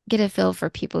get a feel for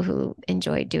people who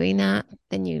enjoy doing that.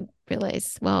 Then you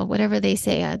realize, well, whatever they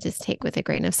say, I'll just take with a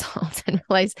grain of salt and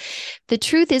realize the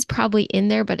truth is probably in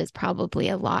there, but it's probably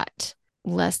a lot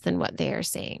less than what they are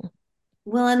saying.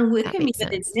 Well, and That Wickham makes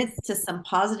even sense. admits to some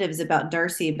positives about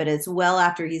Darcy, but it's well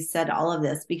after he's said all of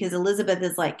this, because Elizabeth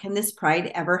is like, can this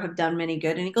pride ever have done him any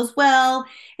good? And he goes, well,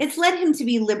 it's led him to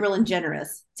be liberal and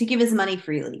generous, to give his money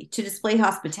freely, to display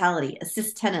hospitality,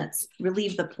 assist tenants,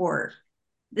 relieve the poor.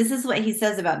 This is what he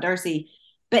says about Darcy.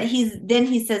 But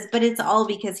he says, but it's all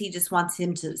because he just wants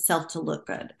himself to look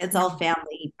good. It's all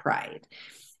family pride.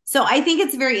 So I think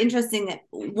it's very interesting that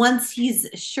once he's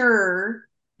sure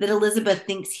that Elizabeth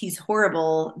thinks he's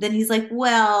horrible, then he's like,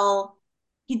 well,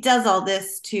 he does all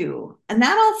this too. And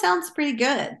that all sounds pretty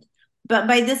good. But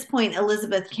by this point,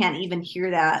 Elizabeth can't even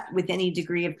hear that with any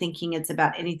degree of thinking it's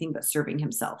about anything but serving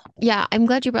himself. Yeah, I'm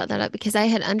glad you brought that up because I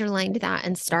had underlined that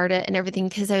and started and everything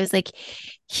because I was like,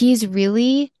 he's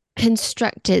really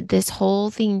constructed this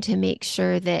whole thing to make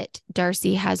sure that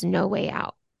Darcy has no way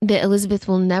out, that Elizabeth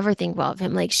will never think well of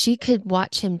him. Like she could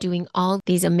watch him doing all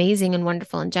these amazing and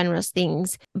wonderful and generous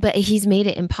things, but he's made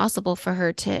it impossible for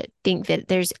her to think that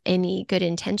there's any good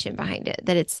intention behind it,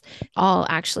 that it's all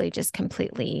actually just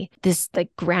completely this like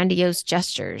grandiose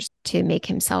gestures to make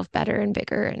himself better and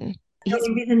bigger. And The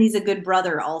only reason he's a good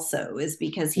brother also is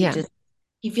because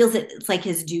he feels it's like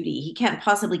his duty. He can't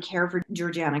possibly care for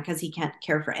Georgiana because he can't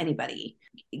care for anybody.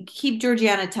 Keep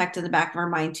Georgiana tucked in the back of our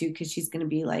mind too, because she's going to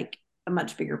be like a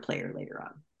much bigger player later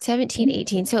on. 17,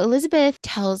 18. So Elizabeth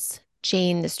tells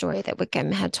Jane the story that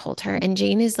Wickham had told her. And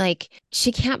Jane is like,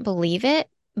 she can't believe it.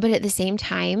 But at the same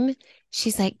time,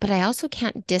 she's like, but I also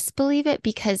can't disbelieve it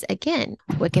because, again,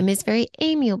 Wickham is very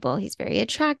amiable. He's very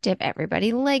attractive.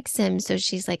 Everybody likes him. So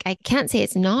she's like, I can't say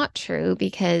it's not true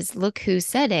because look who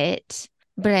said it.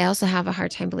 But I also have a hard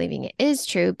time believing it is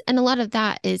true. And a lot of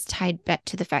that is tied back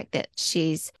to the fact that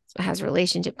has a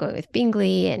relationship going with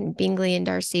Bingley and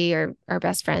Darcy are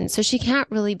best friends. So she can't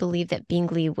really believe that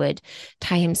Bingley would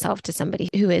tie himself to somebody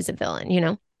who is a villain, you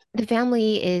know? The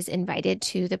family is invited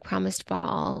to the promised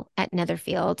ball at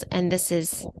Netherfield, and this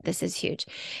is huge.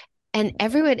 And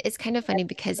everyone, it's kind of funny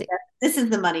because this is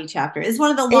the money chapter. It's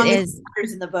one of the longest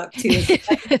chapters in the book too.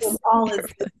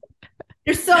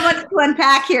 There's so much to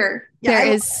unpack here.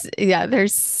 Yeah,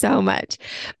 there's so much.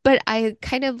 But I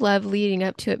kind of love leading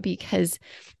up to it because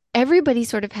everybody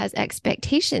sort of has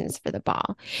expectations for the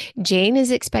ball. Jane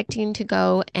is expecting to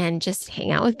go and just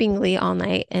hang out with Bingley all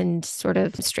night and sort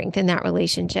of strengthen that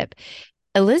relationship.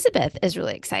 Elizabeth is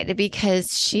really excited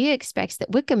because she expects that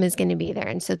Wickham is going to be there.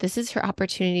 And so this is her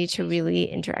opportunity to really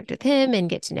interact with him and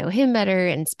get to know him better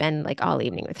and spend like all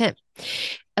evening with him.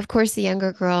 Of course, the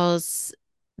younger girls,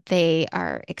 they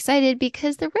are excited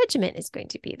because the regiment is going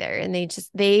to be there and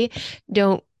they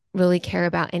don't really care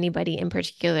about anybody in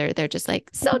particular. They're just like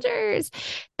soldiers.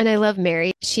 And I love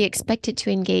Mary. She expected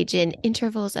to engage in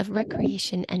intervals of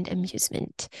recreation and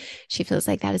amusement. She feels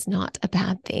like that is not a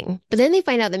bad thing. But then they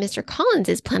find out that Mr. Collins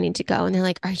is planning to go and they're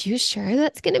like, are you sure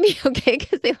that's going to be okay?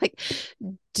 Because they like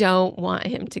don't want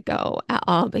him to go at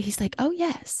all. But he's like, oh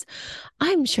yes,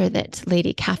 I'm sure that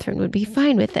Lady Catherine would be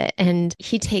fine with it. And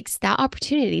he takes that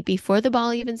opportunity before the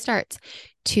ball even starts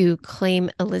to claim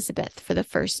Elizabeth for the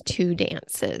first two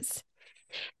dances.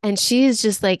 And she is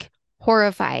just like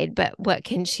horrified, but what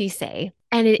can she say?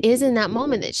 And it is in that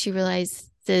moment that she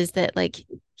realizes that like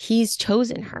he's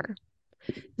chosen her,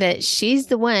 that she's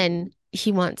the one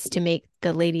he wants to make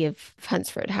the Lady of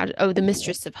Hunsford. The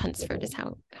Mistress of Hunsford is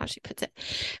how she puts it.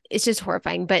 It's just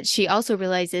horrifying. But she also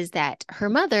realizes that her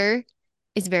mother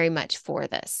is very much for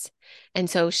this. And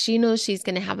so she knows she's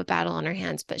going to have a battle on her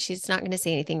hands, but she's not going to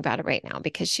say anything about it right now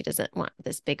because she doesn't want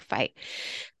this big fight.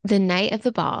 The night of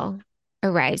the ball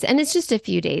arrives, and it's just a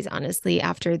few days, honestly,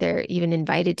 after they're even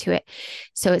invited to it.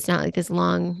 So it's not like this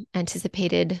long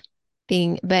anticipated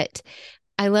thing, but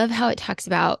I love how it talks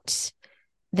about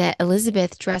that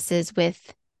Elizabeth dresses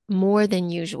with more than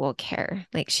usual care.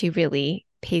 Like she really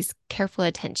pays careful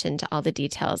attention to all the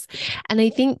details. And I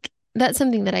think that's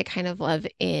something that I kind of love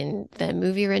in the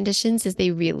movie renditions is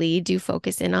they really do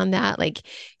focus in on that. Like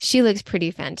she looks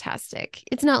pretty fantastic.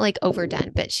 It's not like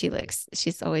overdone, but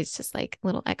she's always just like a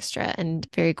little extra and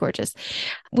very gorgeous,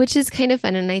 which is kind of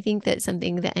fun. And I think that's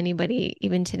something that anybody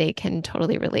even today can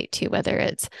totally relate to, whether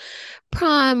it's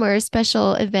prom or a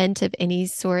special event of any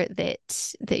sort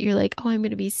that you're like, oh, I'm going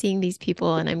to be seeing these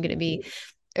people and I'm going to be,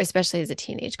 especially as a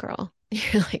teenage girl,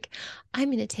 you're like, I'm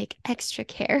going to take extra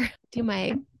care, do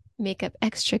my makeup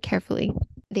extra carefully.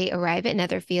 They arrive at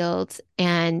Netherfield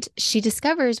and she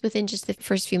discovers within just the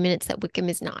first few minutes that Wickham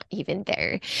is not even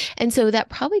there. And so that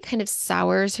probably kind of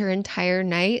sours her entire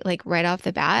night, like right off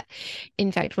the bat.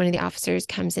 In fact, one of the officers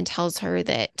comes and tells her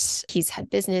that he's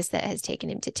had business that has taken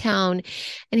him to town.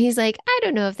 And he's like, I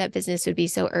don't know if that business would be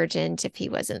so urgent if he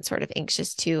wasn't sort of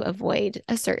anxious to avoid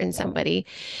a certain somebody.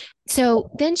 So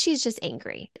then she's just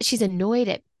angry. She's annoyed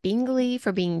at Bingley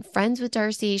for being friends with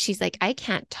Darcy. She's like, I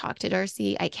can't talk to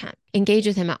Darcy. I can't engage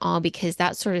with him at all because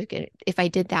that's sort of, if I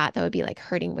did that, that would be like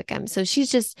hurting Wickham. So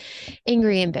she's just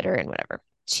angry and bitter and whatever.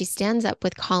 She stands up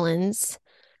with Collins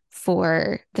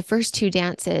for the first two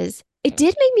dances. It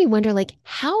did make me wonder, like,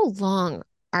 how long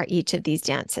are each of these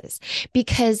dances?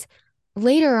 Because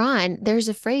later on, there's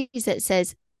a phrase that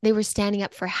says they were standing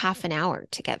up for half an hour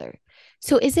together.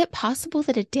 So is it possible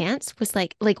that a dance was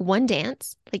like one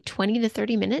dance, like 20 to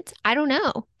 30 minutes? I don't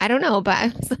know. But I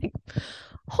was like,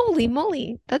 holy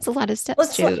moly, that's a lot of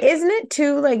steps Well, isn't it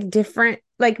too like different?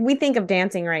 Like we think of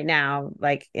dancing right now,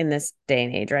 like in this day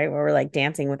and age, right? Where we're like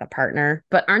dancing with a partner,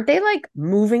 but aren't they like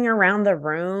moving around the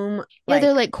room? Yeah,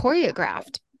 they're like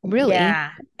choreographed. Really?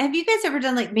 Yeah. Have you guys ever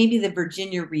done like maybe the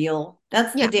Virginia Reel?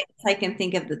 That's the dance I can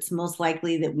think of that's most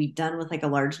likely that we've done with like a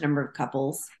large number of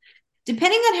couples.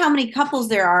 Depending on how many couples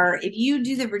there are, if you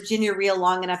do the Virginia Reel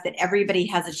long enough that everybody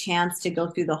has a chance to go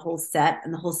through the whole set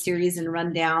and the whole series and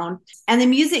run down, and the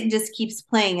music just keeps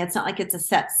playing. It's not like it's a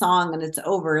set song and it's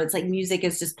over. It's like music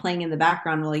is just playing in the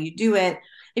background while you do it.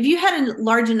 If you had a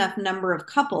large enough number of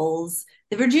couples,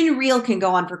 the Virginia Reel can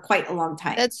go on for quite a long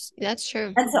time. That's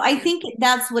true. And so I think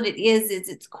that's what it is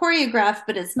it's choreographed,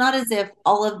 but it's not as if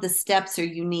all of the steps are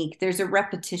unique. There's a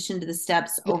repetition to the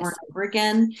steps over and over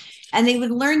again. And they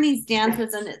would learn these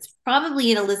dances, and it's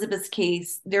probably in Elizabeth's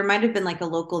case, there might have been like a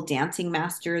local dancing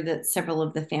master that several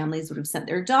of the families would have sent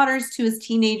their daughters to as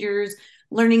teenagers.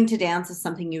 Learning to dance is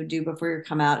something you would do before you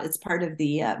come out. It's part of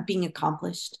the being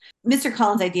accomplished. Mr.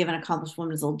 Collins' idea of an accomplished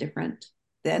woman is a little different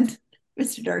than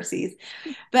Mr. Darcy's,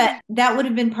 but that would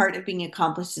have been part of being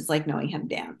accomplished is like knowing how to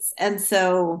dance. And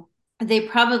so they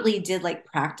probably did like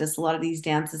practice a lot of these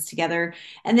dances together.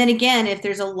 And then again, if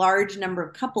there's a large number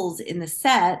of couples in the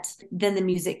set, then the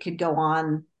music could go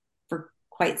on for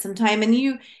quite some time. And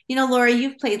you know, Laura,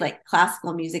 you've played like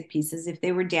classical music pieces. If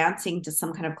they were dancing to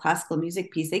some kind of classical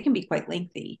music piece, they can be quite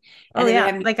lengthy. And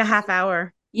yeah, like a half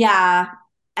hour. Yeah.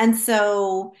 And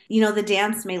so, you know, the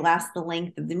dance may last the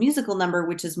length of the musical number,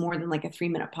 which is more than like a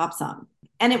 3-minute pop song.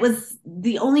 And it was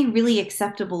the only really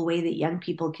acceptable way that young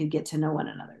people could get to know one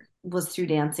another was through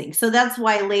dancing. So that's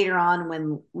why later on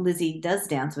when Lizzie does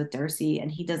dance with Darcy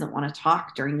and he doesn't want to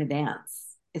talk during the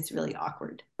dance, it's really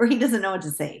awkward, or he doesn't know what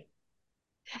to say.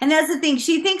 And that's the thing.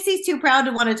 She thinks he's too proud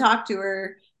to want to talk to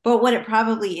her. But what it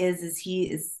probably is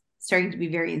he is starting to be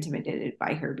very intimidated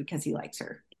by her because he likes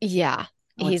her. Yeah.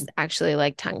 He's actually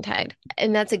like tongue-tied.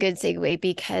 And that's a good segue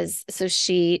because so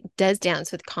she does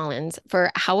dance with Collins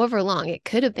for however long. It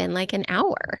could have been like an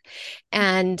hour.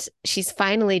 And she's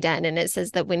finally done. And it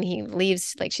says that when he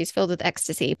leaves, like she's filled with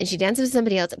ecstasy and she dances with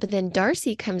somebody else. But then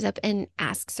Darcy comes up and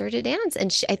asks her to dance.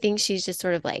 And I think she's just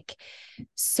sort of like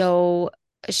so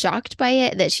shocked by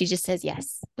it that she just says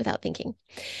yes without thinking.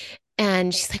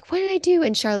 And she's like, what did I do?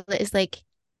 And Charlotte is like,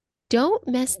 don't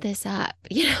mess this up.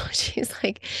 You know, she's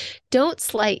like, don't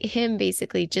slight him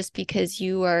basically just because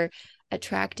you are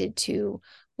attracted to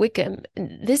Wickham.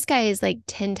 This guy is like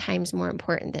 10 times more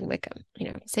important than Wickham.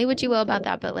 You know, say what you will about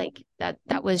that, but like that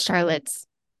was Charlotte's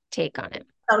take on it.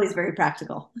 Always very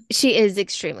practical. She is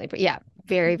extremely, yeah,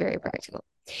 very, very practical.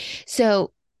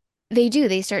 So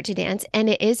they start to dance, and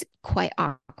it is quite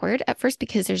awkward at first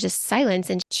because there's just silence,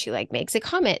 and she like makes a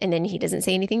comment and then he doesn't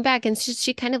say anything back. And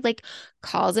she kind of like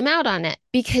calls him out on it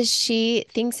because she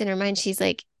thinks in her mind, she's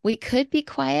like, we could be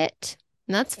quiet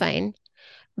and that's fine.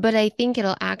 But I think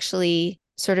it'll actually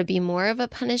sort of be more of a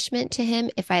punishment to him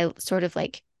if I sort of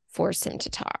like force him to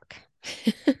talk.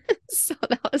 So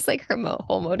that was like her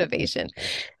whole motivation.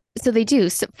 So they do.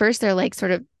 So first they're like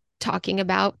sort of talking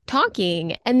about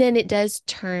talking. And then it does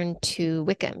turn to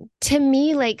Wickham. To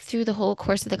me, like through the whole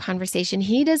course of the conversation,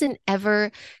 he doesn't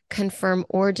ever confirm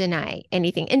or deny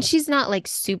anything. And she's not like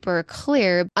super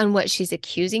clear on what she's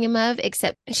accusing him of,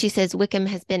 except she says Wickham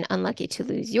has been unlucky to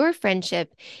lose your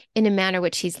friendship in a manner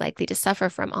which he's likely to suffer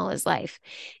from all his life.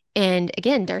 And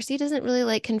again, Darcy doesn't really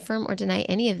like confirm or deny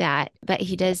any of that, but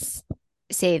he does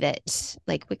say that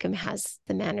like Wickham has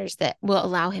the manners that will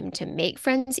allow him to make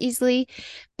friends easily,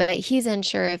 but he's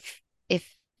unsure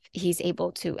if he's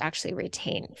able to actually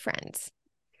retain friends.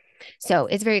 So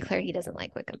it's very clear he doesn't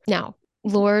like Wickham. Now,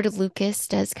 Lord Lucas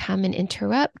does come and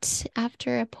interrupt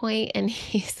after a point, and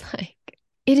he's like,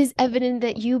 it is evident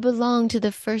that you belong to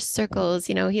the first circles.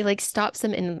 You know, he like stops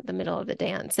him in the middle of the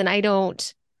dance. And I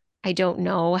don't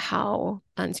know how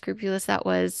unscrupulous that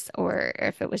was, or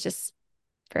if it was just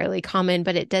fairly common,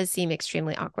 but it does seem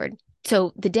extremely awkward.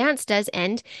 So the dance does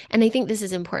end. And I think this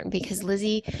is important because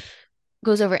Lizzie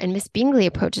goes over and Miss Bingley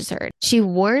approaches her. She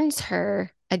warns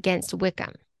her against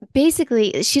Wickham.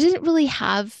 Basically, she didn't really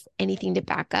have anything to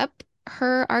back up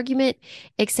her argument,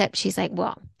 except she's like,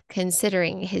 well,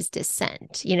 considering his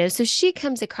descent, you know, so she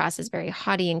comes across as very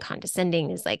haughty and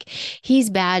condescending, is like, he's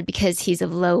bad because he's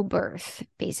of low birth,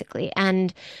 basically.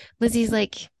 And Lizzie's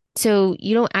like, so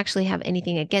you don't actually have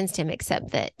anything against him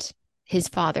except that his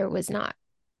father was not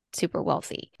super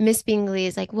wealthy. Miss Bingley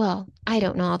is like, well, I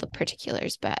don't know all the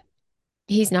particulars, but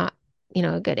he's not, you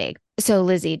know, a good egg. So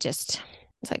Lizzie just,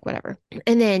 it's like, whatever.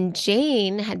 And then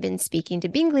Jane had been speaking to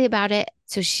Bingley about it.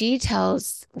 So she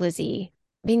tells Lizzie,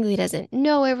 Bingley doesn't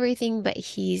know everything, but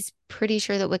he's pretty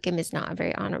sure that Wickham is not a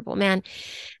very honorable man.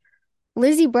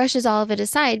 Lizzie brushes all of it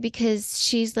aside because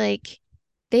she's like,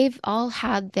 they've all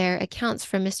had their accounts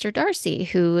from Mr. Darcy,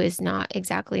 who is not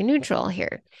exactly neutral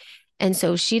here. And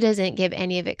so she doesn't give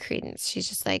any of it credence. She's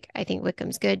just like, I think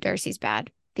Wickham's good, Darcy's bad.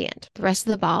 The end. The rest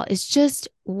of the ball is just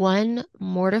one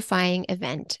mortifying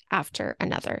event after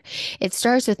another. It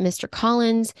starts with Mr.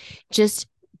 Collins just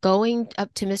going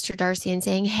up to Mr. Darcy and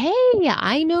saying, hey,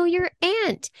 I know your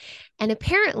aunt. And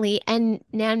apparently, and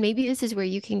Nan, maybe this is where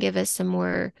you can give us some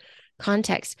more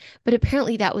context, but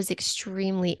apparently that was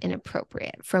extremely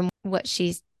inappropriate from what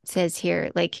she says here.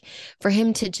 Like, for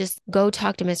him to just go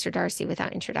talk to Mr. Darcy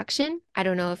without introduction. I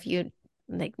don't know if you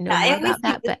like know more about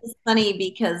that, but it's funny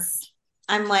because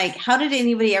I'm like, how did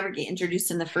anybody ever get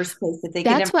introduced in the first place? If they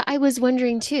that's what I was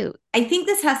wondering too. I think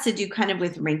this has to do kind of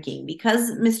with ranking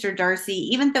because Mr. Darcy,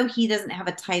 even though he doesn't have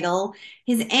a title,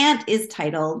 his aunt is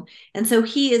titled. And so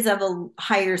he is of a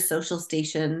higher social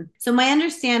station. So my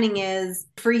understanding is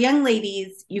for young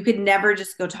ladies, you could never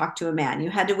just go talk to a man.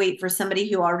 You had to wait for somebody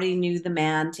who already knew the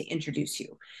man to introduce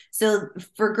you. So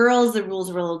for girls, the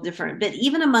rules were a little different. But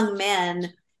even among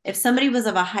men, if somebody was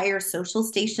of a higher social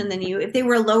station than you, if they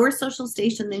were a lower social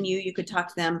station than you could talk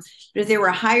to them. But if they were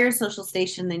a higher social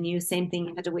station than you, same thing,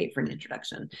 you had to wait for an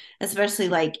introduction, especially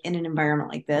like in an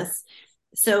environment like this.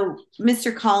 So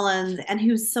Mr. Collins, and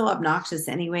who's so obnoxious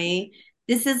anyway,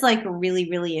 this is like really,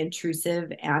 really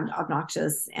intrusive and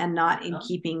obnoxious and not in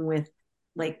keeping with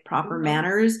like proper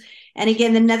manners. And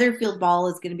again, the Netherfield ball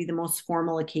is going to be the most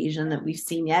formal occasion that we've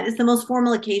seen yet. It's the most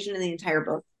formal occasion in the entire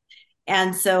book.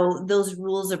 And so those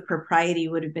rules of propriety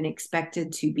would have been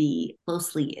expected to be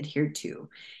closely adhered to.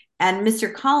 And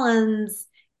Mr. Collins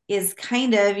is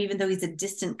kind of, even though he's a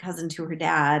distant cousin to her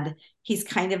dad, he's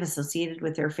kind of associated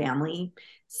with their family.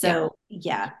 So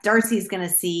yeah, Darcy's going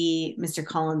to see Mr.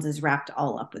 Collins is wrapped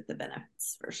all up with the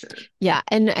benefits for sure. Yeah.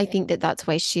 And I think that that's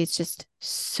why she's just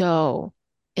so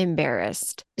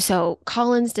embarrassed. So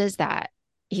Collins does that.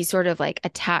 He sort of like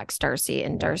attacks Darcy,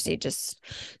 and Darcy just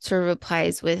sort of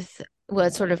replies with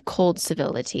what sort of cold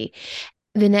civility.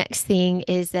 The next thing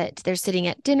is that they're sitting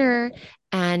at dinner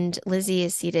and Lizzie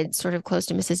is seated sort of close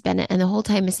to Mrs. Bennet. And the whole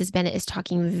time Mrs. Bennet is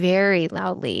talking very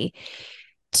loudly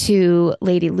to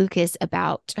Lady Lucas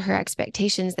about her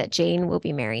expectations that Jane will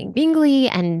be marrying Bingley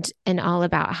and all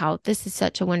about how this is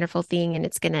such a wonderful thing and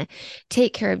it's going to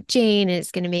take care of Jane and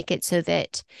it's going to make it so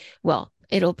that, well,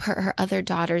 it'll put her other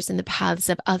daughters in the paths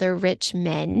of other rich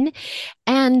men.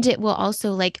 And it will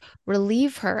also like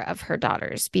relieve her of her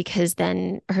daughters because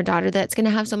then her daughter that's going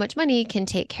to have so much money can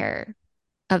take care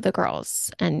of the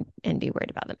girls and be worried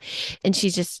about them. And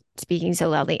she's just speaking so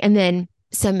loudly. And then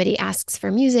somebody asks for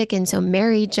music. And so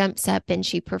Mary jumps up and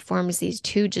she performs these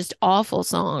two just awful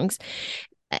songs.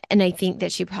 And I think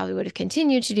that she probably would have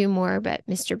continued to do more, but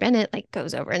Mr. Bennet like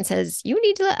goes over and says, you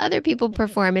need to let other people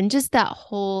perform. And just that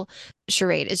whole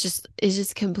charade is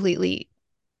just completely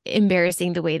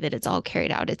embarrassing the way that it's all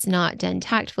carried out. It's not done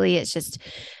tactfully. It's just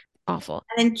awful.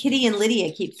 And then Kitty and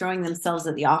Lydia keep throwing themselves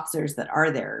at the officers that are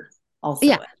there also.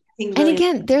 Yeah. And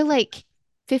again, they're like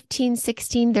 15,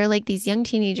 16. They're like these young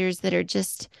teenagers that are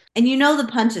just. And the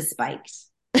punch is spiked.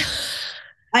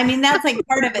 I mean, that's like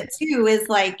part of it too, is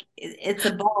like it's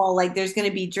a ball, like there's going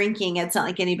to be drinking. It's not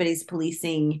like anybody's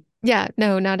policing. Yeah,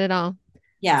 no, not at all.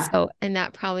 Yeah. So, and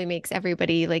that probably makes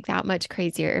everybody like that much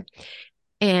crazier.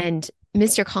 And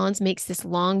Mr. Collins makes this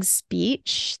long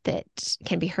speech that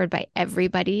can be heard by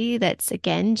everybody. That's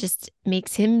again, just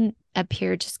makes him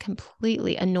appear just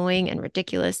completely annoying and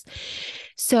ridiculous.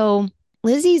 So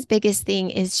Lizzie's biggest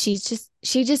thing is she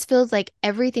just feels like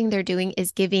everything they're doing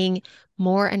is giving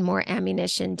more and more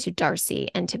ammunition to Darcy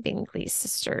and to Bingley's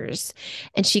sisters.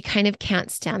 And she kind of can't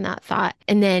stand that thought.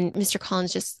 And then Mr.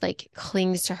 Collins just like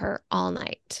clings to her all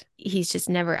night. He's just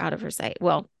never out of her sight.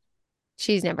 Well,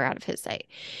 she's never out of his sight.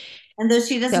 And though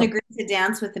she doesn't agree to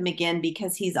dance with him again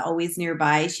because he's always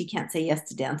nearby, she can't say yes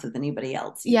to dance with anybody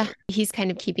else either. Yeah, he's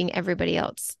kind of keeping everybody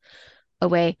else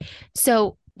away.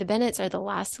 So the Bennets are the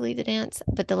last to leave the dance,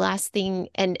 but the last thing,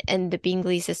 and the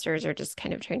Bingley sisters are just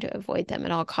kind of trying to avoid them at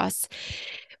all costs.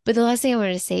 But the last thing I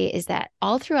wanted to say is that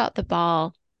all throughout the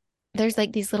ball, there's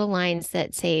like these little lines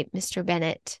that say Mr.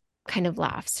 Bennet kind of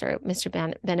laughs, or Mr.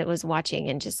 Bennet was watching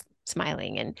and just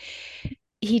smiling. And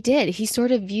he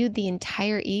sort of viewed the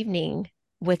entire evening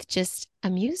with just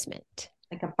amusement.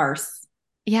 Like a farce.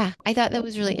 Yeah, I thought that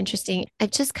was really interesting.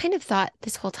 I've just kind of thought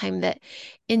this whole time that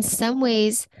in some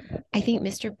ways, I think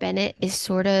Mr. Bennet is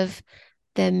sort of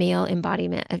the male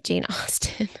embodiment of Jane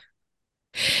Austen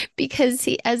because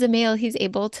as a male, he's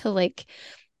able to like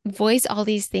voice all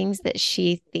these things that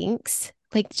she thinks,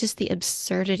 like just the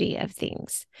absurdity of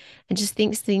things, and just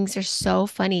thinks things are so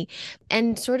funny,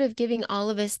 and sort of giving all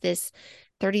of us this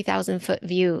 30,000-foot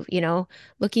view,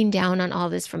 looking down on all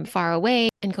this from far away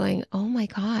and going, oh my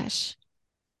gosh,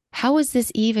 how is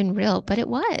this even real? But it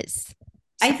was.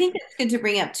 I think it's good to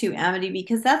bring up too, Amity,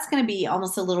 because that's going to be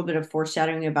almost a little bit of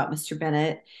foreshadowing about Mr.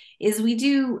 Bennet. Is we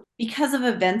do, because of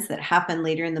events that happen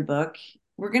later in the book,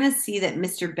 we're going to see that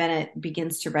Mr. Bennet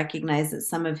begins to recognize that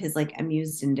some of his like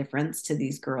amused indifference to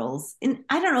these girls, and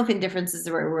I don't know if indifference is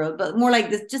the right word, but more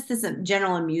like this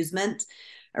general amusement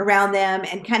around them,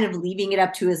 and kind of leaving it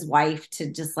up to his wife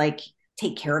to just like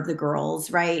take care of the girls,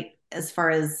 right? As far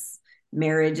as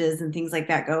marriages and things like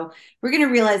that go, we're going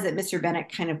to realize that Mr.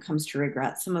 Bennet kind of comes to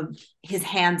regret some of his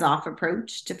hands-off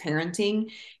approach to parenting.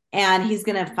 And he's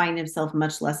going to find himself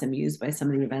much less amused by some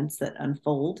of the events that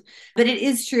unfold. But it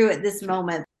is true at this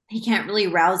moment, he can't really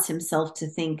rouse himself to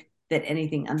think that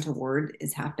anything untoward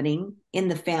is happening in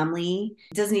the family.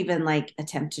 He doesn't even like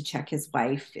attempt to check his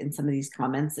wife in some of these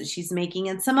comments that she's making,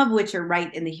 and some of which are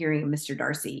right in the hearing of Mr.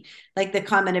 Darcy. Like the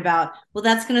comment about, well,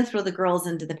 that's going to throw the girls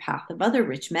into the path of other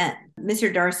rich men.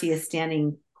 Mr. Darcy is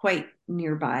standing quite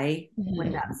nearby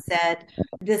when that's said.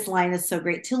 This line is so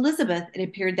great. To Elizabeth, it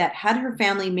appeared that had her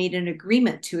family made an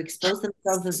agreement to expose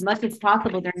themselves as much as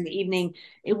possible during the evening,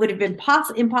 it would have been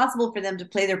impossible for them to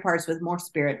play their parts with more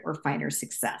spirit or finer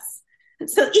success.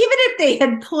 So even if they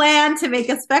had planned to make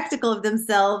a spectacle of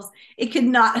themselves, it could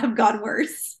not have gone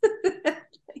worse.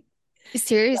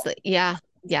 Seriously. Yeah.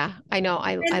 Yeah. I know.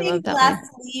 I love that one.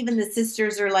 Leave and the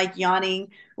sisters are like yawning.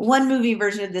 One movie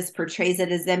version of this portrays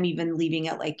it as them even leaving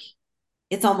at like,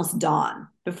 it's almost dawn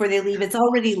before they leave. It's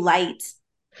already light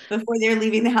before they're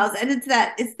leaving the house. And it's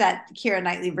that Keira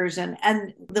Knightley version.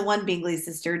 And the one Bingley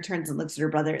sister turns and looks at her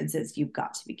brother and says, "You've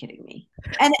got to be kidding me."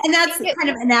 And that's kind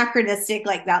of anachronistic,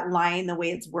 like that line, the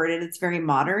way it's worded, it's very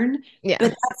modern. Yeah. But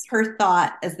that's her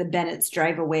thought as the Bennets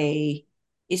drive away,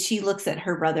 is she looks at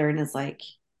her brother and is like,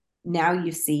 now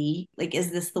you see, like,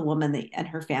 is this the woman that and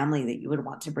her family that you would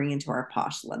want to bring into our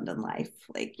posh London life?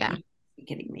 Like, yeah. You're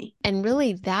kidding me. And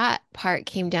really that part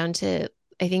came down to,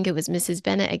 I think it was Mrs.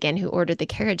 Bennet again who ordered the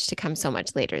carriage to come so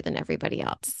much later than everybody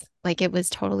else. Like it was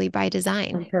totally by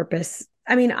design. On purpose.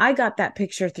 I mean, I got that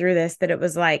picture through this that it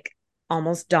was like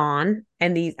almost dawn,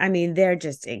 and they're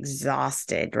just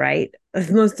exhausted, right?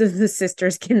 Most of the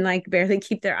sisters can like barely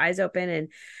keep their eyes open,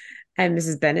 and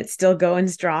Mrs. Bennet's still going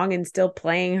strong and still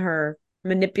playing her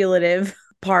manipulative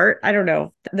part. I don't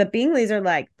know. The Bingleys are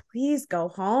like, please go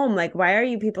home. Like, why are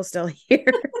you people still here?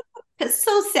 It's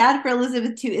so sad for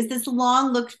Elizabeth too, is this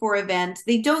long looked for event.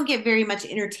 They don't get very much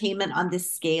entertainment on this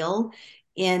scale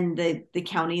in the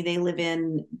county they live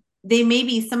in. They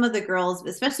maybe, some of the girls,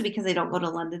 especially because they don't go to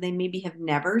London, they maybe have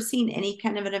never seen any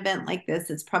kind of an event like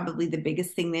this. It's probably the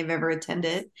biggest thing they've ever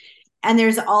attended. And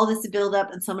there's all this build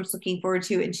up and so much looking forward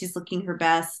to, and she's looking her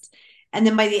best. And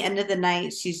then by the end of the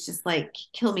night, she's just like,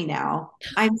 kill me now.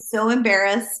 I'm so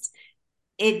embarrassed.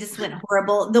 It just went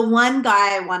horrible. The one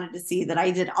guy I wanted to see that I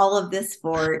did all of this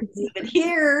for is even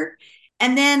here.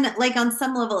 And then like on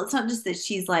some level, it's not just that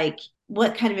she's like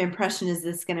what kind of impression is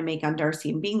this going to make on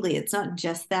Darcy and Bingley? It's not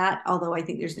just that, although I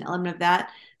think there's an element of that.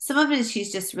 Some of it is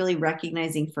she's just really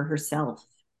recognizing for herself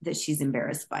that she's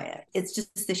embarrassed by it. It's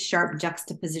just this sharp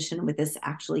juxtaposition with this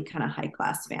actually kind of high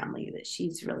class family that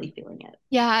she's really feeling it.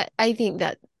 Yeah, I think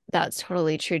that that's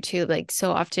totally true too. Like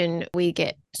so often we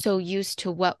get so used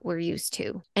to what we're used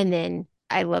to. And then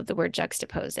I love the word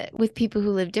juxtapose it with people who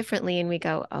live differently and we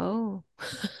go, oh,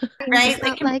 I'm Right? just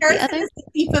Like not like the comparison other. is the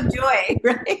thief of joy,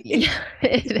 right? Yeah,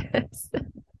 it is.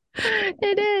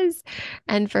 It is.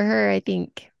 And for her, I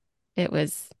think it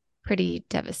was pretty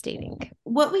devastating.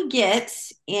 What we get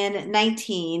in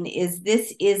 19 is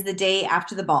this is the day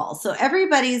after the ball. So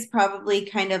everybody's probably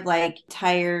kind of like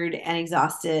tired and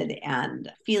exhausted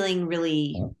and feeling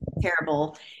really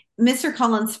terrible. Mr.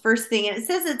 Collins' first thing, and it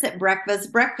says it's at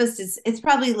breakfast. Breakfast is, it's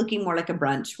probably looking more like a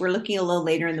brunch. We're looking a little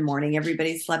later in the morning.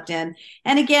 Everybody's slept in.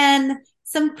 And again,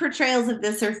 some portrayals of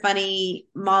this are funny.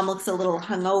 Mom looks a little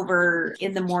hungover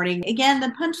in the morning. Again,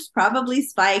 the punch is probably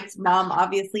spiked. Mom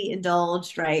obviously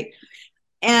indulged, right?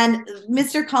 And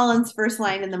Mr. Collins' first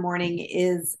line in the morning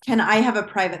is, "Can I have a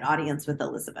private audience with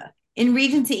Elizabeth?" In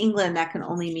Regency England, that can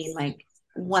only mean like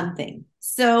one thing.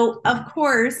 So, of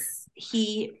course,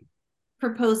 he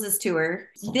proposes to her.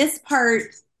 This part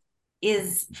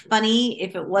is funny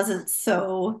if it wasn't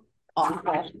so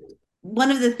awful.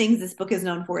 One of the things this book is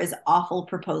known for is awful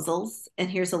proposals. And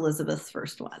here's Elizabeth's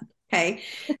first one. Okay.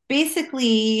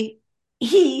 Basically,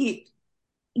 he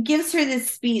gives her this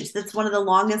speech that's one of the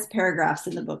longest paragraphs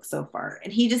in the book so far.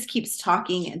 And he just keeps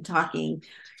talking and talking.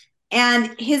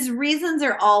 And his reasons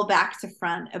are all back to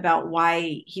front about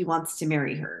why he wants to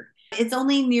marry her. It's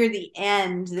only near the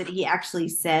end that he actually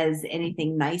says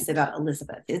anything nice about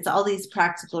Elizabeth. It's all these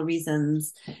practical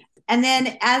reasons. And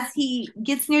then as he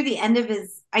gets near the end of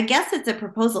his, I guess it's a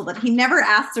proposal, but he never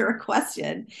asks her a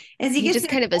question. As He gets just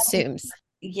kind of assumes.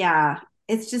 yeah,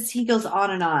 it's just he goes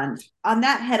on and on. On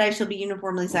that head, I shall be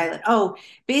uniformly silent. Oh,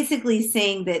 basically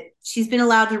saying that she's been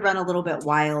allowed to run a little bit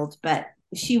wild, but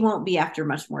she won't be after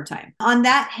much more time. On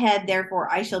that head,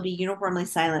 therefore, I shall be uniformly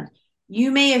silent.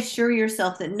 You may assure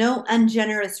yourself that no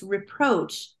ungenerous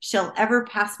reproach shall ever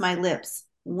pass my lips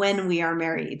when we are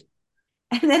married.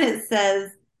 And then it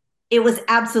says, it was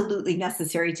absolutely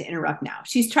necessary to interrupt now.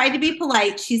 She's tried to be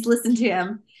polite. She's listened to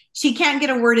him. She can't get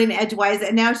a word in edgewise.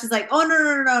 And now she's like, oh, no,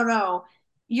 no, no, no, no.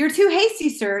 You're too hasty,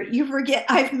 sir. You forget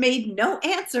I've made no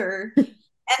answer. And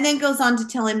then goes on to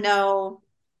tell him no.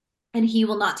 And he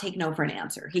will not take no for an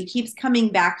answer. He keeps coming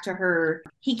back to her.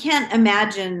 He can't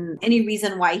imagine any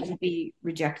reason why he'd be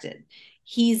rejected.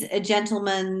 He's a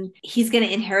gentleman. He's going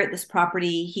to inherit this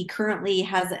property. He currently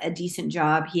has a decent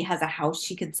job. He has a house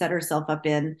she could set herself up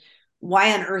in.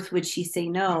 Why on earth would she say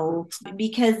no?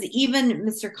 Because even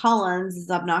Mr. Collins, as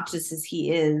obnoxious as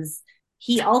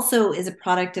he also is a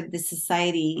product of this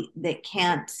society that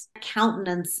can't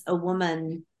countenance a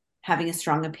woman having a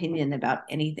strong opinion about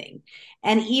anything.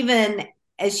 And even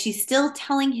as she's still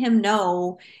telling him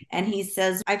no, and he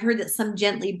says, I've heard that some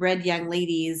gently bred young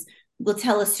ladies will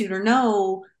tell a suitor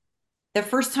no the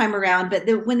first time around, but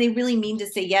when they really mean to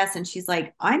say yes, and she's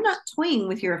like, I'm not toying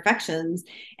with your affections.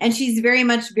 And she's very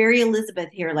Elizabeth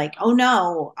here, like, oh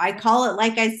no, I call it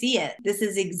like I see it. This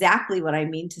is exactly what I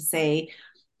mean to say.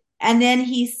 And then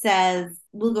he says,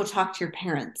 we'll go talk to your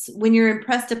parents. When you're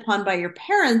impressed upon by your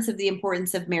parents of the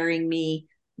importance of marrying me,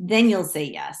 then you'll say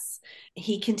yes.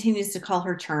 He continues to call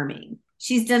her charming.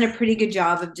 She's done a pretty good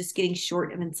job of just getting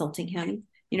short of insulting him.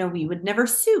 You know, we would never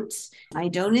suit. I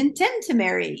don't intend to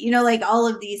marry. You know, like all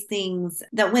of these things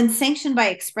that when sanctioned by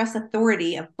express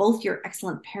authority of both your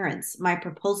excellent parents, my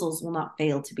proposals will not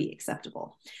fail to be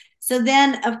acceptable. So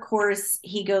then, of course,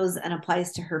 he goes and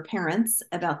applies to her parents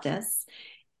about this.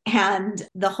 And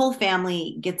the whole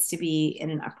family gets to be in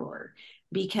an uproar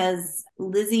because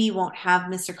Lizzie won't have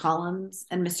Mr. Collins,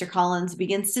 and Mr. Collins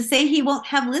begins to say he won't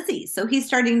have Lizzie. So he's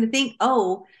starting to think,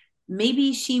 oh,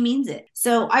 maybe she means it.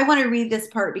 So I want to read this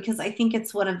part because I think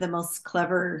it's one of the most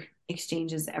clever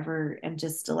exchanges ever and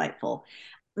just delightful.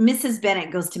 Mrs.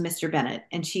 Bennet goes to Mr. Bennet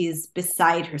and she's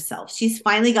beside herself. She's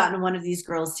finally gotten one of these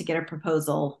girls to get a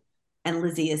proposal, and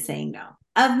Lizzie is saying no.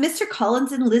 Of Mr.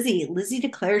 Collins and Lizzie, Lizzie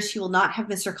declares she will not have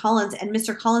Mr. Collins, and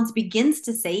Mr. Collins begins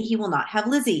to say he will not have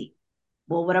Lizzie.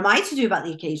 Well, what am I to do about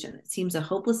the occasion? It seems a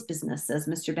hopeless business, says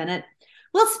Mr. Bennet.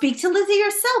 Well, speak to Lizzie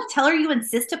yourself. Tell her you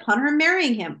insist upon her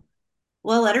marrying him.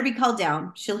 Well, let her be called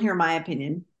down. She'll hear my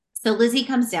opinion. So Lizzie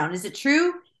comes down. Is it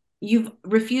true? You've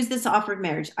refused this offer of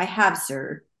marriage. I have,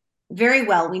 sir. Very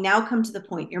well. We now come to the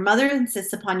point. Your mother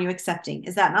insists upon you accepting.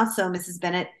 Is that not so, Mrs.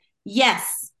 Bennet?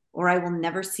 Yes, or I will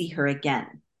never see her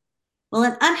again. Well,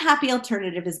 an unhappy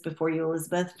alternative is before you,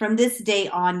 Elizabeth. From this day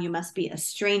on, you must be a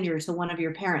stranger to one of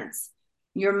your parents.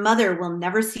 Your mother will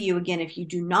never see you again if you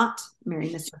do not marry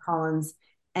Mr. Collins,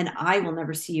 and I will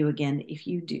never see you again if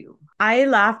you do. I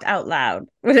laughed out loud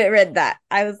when I read that.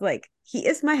 I was like, he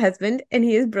is my husband and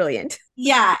he is brilliant.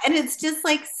 Yeah, and it's just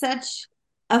like such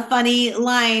a funny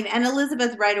line. And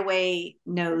Elizabeth right away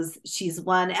knows she's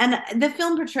won. And the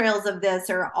film portrayals of this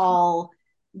are all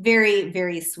very,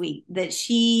 very sweet. That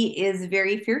she is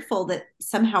very fearful that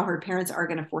somehow her parents are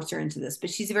going to force her into this, but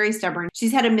she's very stubborn.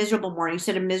 She's had a miserable morning,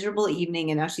 she had a miserable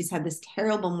evening, and now she's had this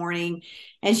terrible morning.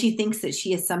 And she thinks that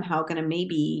she is somehow going to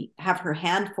maybe have her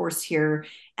hand forced here.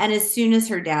 And as soon as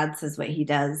her dad says what he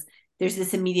does, there's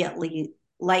this immediately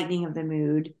lightening of the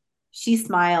mood. She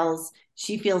smiles.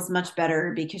 She feels much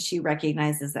better because she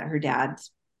recognizes that her dad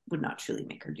would not truly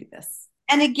make her do this.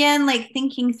 And again, like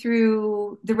thinking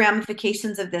through the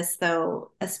ramifications of this,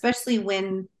 though, especially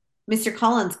when Mr.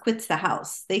 Collins quits the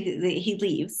house, he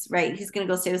leaves, right? He's going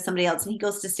to go stay with somebody else, and he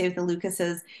goes to stay with the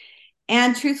Lucases.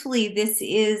 And truthfully, this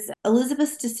is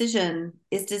Elizabeth's decision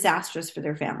is disastrous for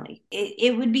their family.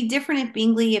 It would be different if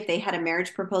Bingley, if they had a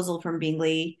marriage proposal from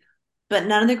Bingley, but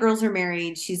none of the girls are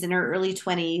married. She's in her early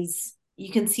 20s.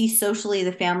 You can see socially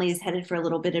the family is headed for a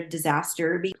little bit of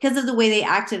disaster because of the way they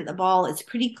acted at the ball. It's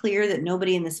pretty clear that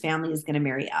nobody in this family is going to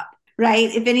marry up, right?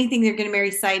 If anything, they're going to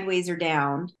marry sideways or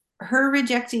down. Her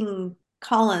rejecting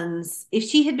Collins, if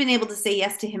she had been able to say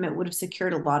yes to him, it would have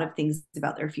secured a lot of things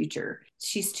about their future.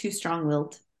 She's too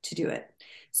strong-willed to do it.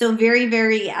 So very,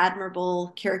 very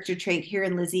admirable character trait here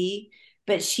in Lizzie,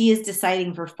 but she is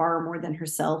deciding for far more than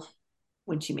herself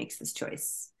when she makes this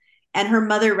choice. And her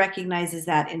mother recognizes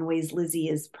that in ways Lizzie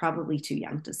is probably too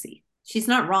young to see. She's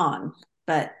not wrong,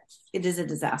 but it is a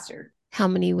disaster. How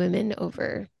many women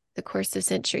over the course of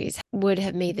centuries would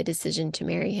have made the decision to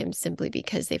marry him simply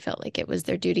because they felt like it was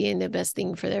their duty and the best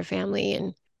thing for their family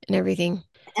and everything?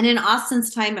 And in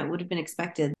Austen's time, it would have been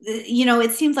expected. You know,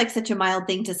 it seems like such a mild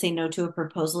thing to say no to a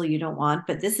proposal you don't want,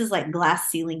 but this is like glass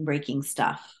ceiling breaking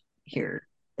stuff here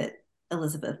that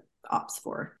Elizabeth opts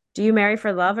for. Do you marry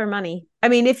for love or money? I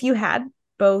mean, if you had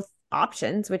both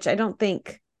options, which I don't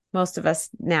think most of us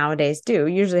nowadays do,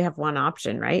 usually have one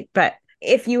option, right? But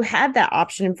if you had that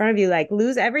option in front of you, like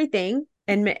lose everything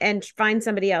and find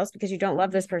somebody else because you don't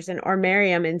love this person, or marry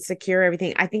him and secure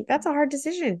everything, I think that's a hard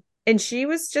decision. And she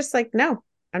was just like, no,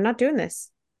 I'm not doing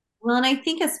this. Well, and I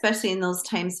think especially in those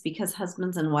times, because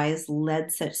husbands and wives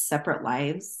led such separate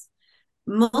lives,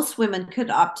 most women could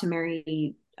opt to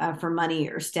marry for money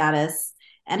or status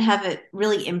and have it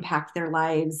really impact their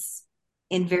lives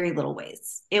in very little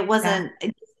ways. It wasn't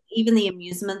even the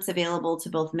amusements available to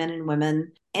both men and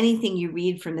women. Anything you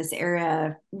read from this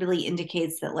era really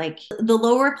indicates that like the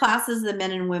lower classes, the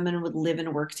men and women would live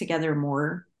and work together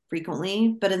more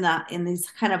frequently. But in these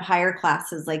kind of higher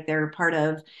classes, like they're part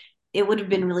of, it would have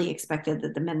been really expected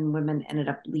that the men and women ended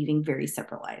up leading very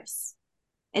separate lives.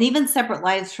 And even separate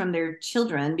lives from their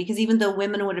children, because even though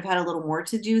women would have had a little more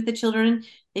to do with the children,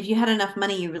 if you had enough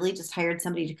money, you really just hired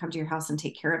somebody to come to your house and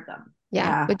take care of them.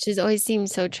 Yeah, which has always seemed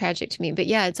so tragic to me. But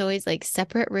yeah, it's always like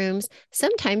separate rooms,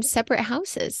 sometimes separate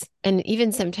houses. And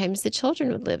even sometimes the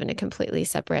children would live in a completely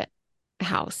separate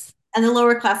house. And the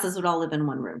lower classes would all live in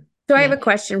one room. So I have a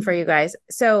question for you guys.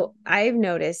 So I've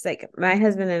noticed like my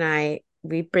husband and I,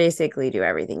 we basically do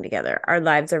everything together. Our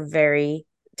lives are very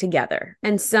together.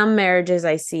 And some marriages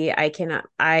I see, I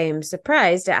am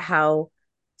surprised at how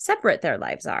separate their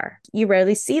lives are. You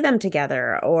rarely see them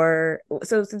together. Or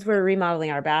so since we're remodeling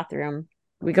our bathroom,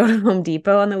 we go to Home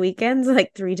Depot on the weekends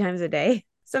like 3 times a day,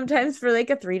 sometimes for like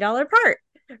a $3 part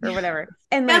or whatever.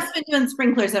 And that's been doing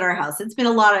sprinklers at our house. It's been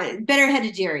a lot of better head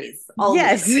to Jerry's.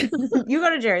 Yes. You go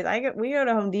to Jerry's. We go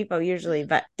to Home Depot usually,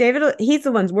 but David, he's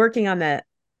the one's working on the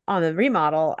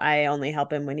remodel. I only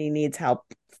help him when he needs help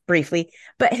briefly,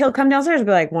 but he'll come downstairs and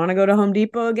be like, want to go to Home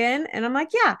Depot again? And I'm like,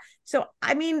 yeah. So,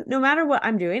 I mean, no matter what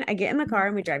I'm doing, I get in the car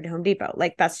and we drive to Home Depot.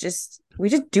 Like, we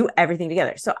just do everything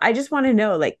together. So I just want to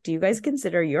know, like, do you guys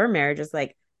consider your marriage as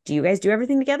like, do you guys do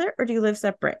everything together or do you live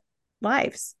separate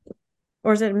lives?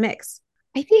 Or is it a mix?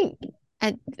 I think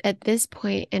at this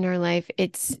point in our life,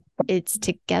 it's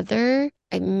together.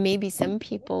 And maybe some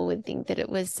people would think that it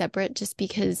was separate just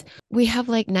because we have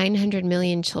like 900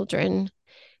 million children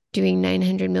doing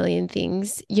 900 million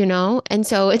things, you know? And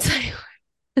so it's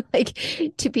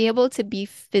like to be able to be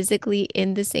physically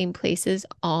in the same places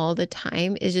all the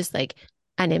time is just like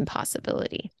an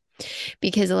impossibility.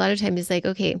 Because a lot of times it's like,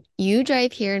 okay, you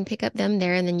drive here and pick up them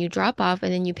there, and then you drop off,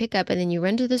 and then you pick up, and then you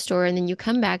run to the store, and then you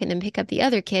come back and then pick up the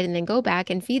other kid, and then go back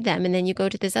and feed them, and then you go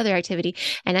to this other activity,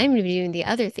 and I'm going to be doing the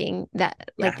other thing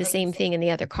that like the same thing in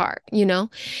the other car, you know?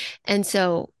 And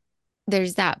so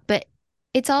there's that, but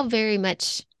it's all very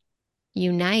much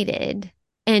united,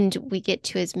 and we get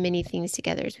to as many things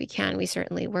together as we can. We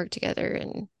certainly work together,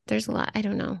 and there's a lot. I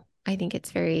don't know. I think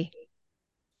it's very,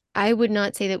 I would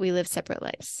not say that we live separate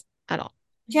lives at all.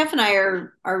 Jeff and I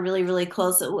are really, really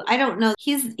close. I don't know.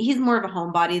 He's more of a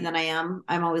homebody than I am.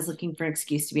 I'm always looking for an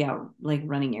excuse to be out, like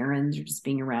running errands or just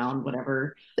being around,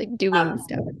 whatever. Like doing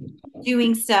stuff.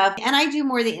 Doing stuff. And I do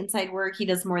more of the inside work. He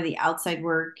does more of the outside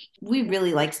work. We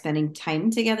really like spending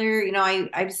time together. You know,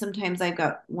 I've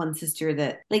got one sister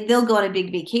that like they'll go on a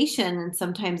big vacation, and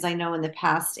sometimes I know in the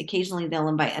past, occasionally they'll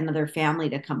invite another family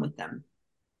to come with them.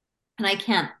 And I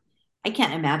can't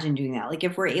imagine doing that. Like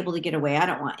if we're able to get away, I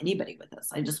don't want anybody with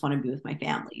us. I just want to be with my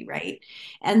family, right?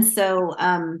 And so,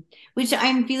 which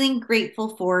I'm feeling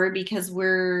grateful for, because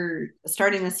we're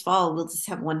starting this fall, we'll just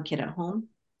have one kid at home.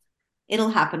 It'll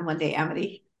happen one day,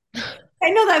 Amity. I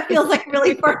know that feels like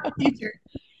really far in the future.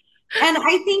 And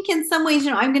I think in some ways,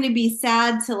 you know, I'm going to be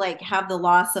sad to like have the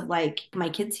loss of like my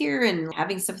kids here and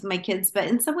having stuff with my kids. But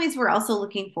in some ways, we're also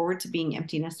looking forward to being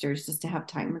empty nesters, just to have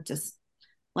time with just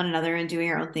one another and doing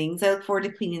our own things. I look forward to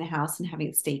cleaning the house and having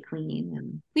it stay clean.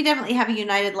 And we definitely have a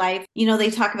united life. You know, they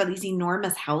talk about these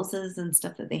enormous houses and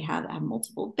stuff that they have that have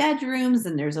multiple bedrooms,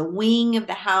 and there's a wing of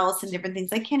the house and different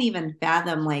things. I can't even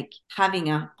fathom like having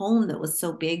a home that was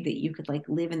so big that you could like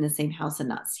live in the same house and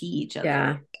not see each other.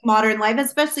 Yeah. Modern life,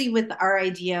 especially with our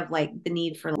idea of like the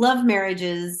need for love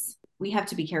marriages, we have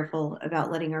to be careful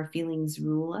about letting our feelings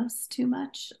rule us too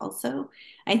much also.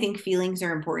 I think feelings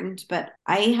are important, but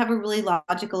I have a really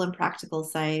logical and practical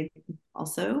side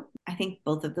also. I think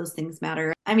both of those things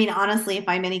matter. I mean, honestly, if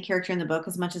I'm any character in the book,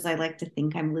 as much as I like to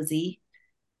think I'm Lizzie,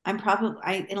 in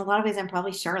a lot of ways, I'm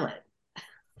probably Charlotte.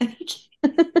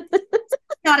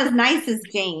 Not as nice as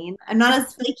Jane. I'm not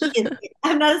as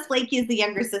flaky as the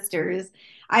younger sisters.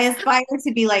 I aspire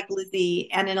to be like Lizzie,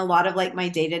 and in a lot of like my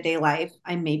day-to-day life,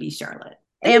 I'm maybe Charlotte.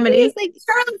 Amity. Like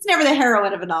Charlotte's never the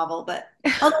heroine of a novel, but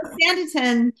although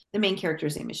Sanditon, the main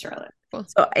character's name is Charlotte.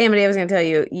 So Amity, I was going to tell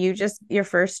you, your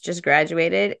first just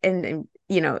graduated, and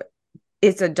you know,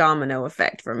 it's a domino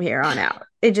effect from here on out.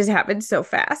 It just happens so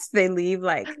fast. They leave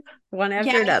like one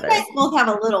after another. You guys both have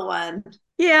a little one.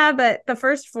 Yeah, but the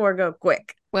first four go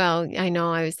quick. Well, I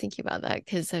know I was thinking about that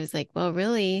because I was like, well,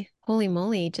 really, holy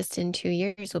moly, just in 2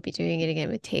 years, we'll be doing it again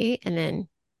with Tate, and then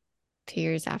 2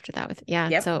 years after that with, yeah.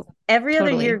 Yep. So every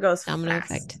other year goes domino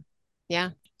fast. effect.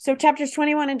 Yeah. So chapters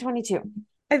 21 and 22.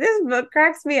 This book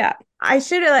cracks me up. I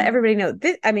should have let everybody know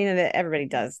this. I mean, everybody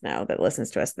does know that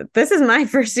listens to us that this is my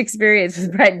first experience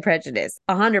with Pride and Prejudice.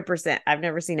 100%. I've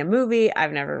never seen a movie.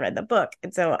 I've never read the book.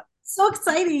 And so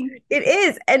exciting. It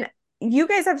is. And you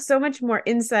guys have so much more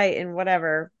insight and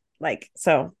whatever. Like,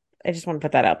 so I just want to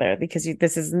put that out there because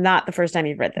this is not the first time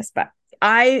you've read this, but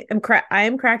I am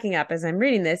cracking up as I'm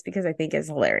reading this because I think it's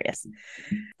hilarious.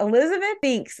 Elizabeth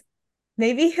thinks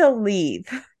maybe he'll leave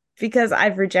because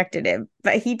I've rejected him,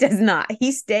 but he does not.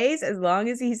 He stays as long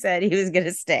as he said he was going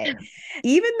to stay.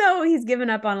 Even though he's given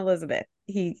up on Elizabeth,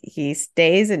 he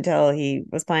stays until he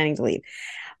was planning to leave.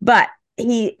 But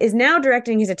he is now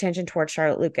directing his attention towards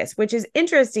Charlotte Lucas, which is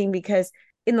interesting because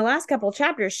in the last couple of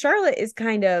chapters, Charlotte is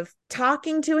kind of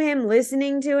talking to him,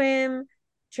 listening to him,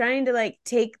 trying to like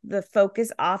take the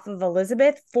focus off of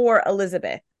Elizabeth for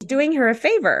Elizabeth, doing her a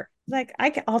favor. Like,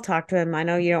 I'll talk to him. I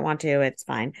know you don't want to. It's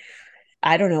fine.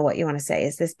 I don't know what you want to say.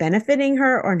 Is this benefiting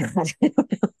her or not?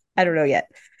 I don't know yet.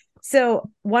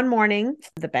 So one morning,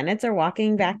 the Bennets are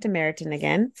walking back to Meryton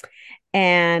again.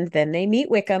 And then they meet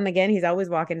Wickham again. He's always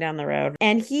walking down the road.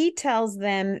 And he tells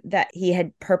them that he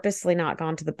had purposely not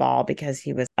gone to the ball because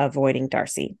he was avoiding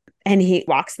Darcy. And he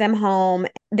walks them home.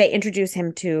 They introduce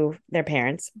him to their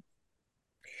parents.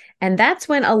 And that's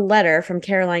when a letter from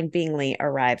Caroline Bingley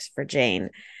arrives for Jane.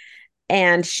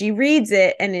 And she reads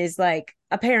it and is like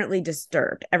apparently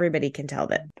disturbed. Everybody can tell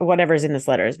that whatever's in this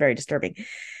letter is very disturbing.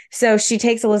 So she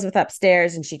takes Elizabeth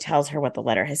upstairs and she tells her what the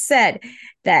letter has said,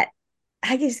 that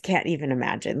I just can't even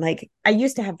imagine. Like, I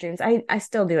used to have dreams. I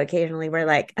still do occasionally where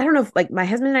like, I don't know if like my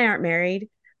husband and I aren't married,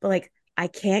 but like I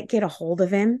can't get a hold of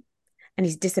him and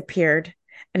he's disappeared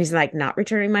and he's like not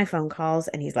returning my phone calls.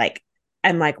 And he's like,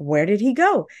 I'm like, where did he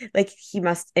go? Like he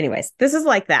must, anyways, this is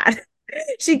like that.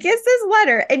 She gets this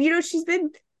letter and, you know,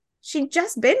 she'd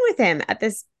just been with him at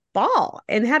this ball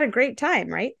and had a great time,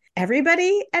 right?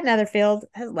 Everybody at Netherfield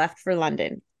has left for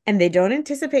London and they don't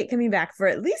anticipate coming back for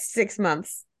at least 6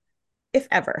 months, if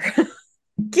ever.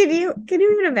 Can you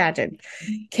even imagine?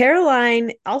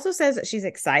 Caroline also says that she's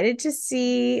excited to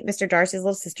see Mr. Darcy's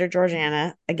little sister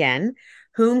Georgiana again,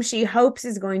 whom she hopes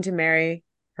is going to marry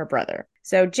her brother.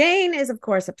 So Jane is of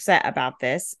course upset about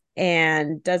this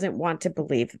and doesn't want to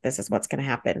believe that this is what's going to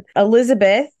happen.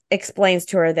 Elizabeth explains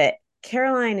to her that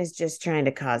Caroline is just trying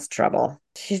to cause trouble.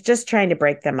 She's just trying to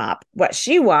break them up. What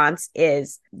she wants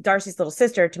is Darcy's little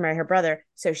sister to marry her brother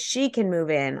so she can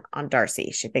move in on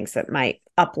Darcy. She thinks that might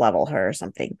up level her or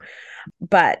something.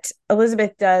 But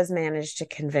Elizabeth does manage to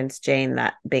convince Jane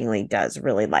that Bingley does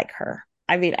really like her.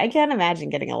 I mean, I can't imagine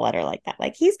getting a letter like that.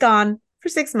 Like, he's gone for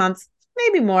 6 months,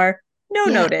 maybe more, no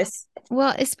notice.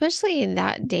 Well, especially in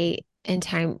that day and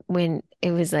time when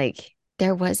it was like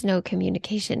there was no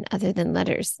communication other than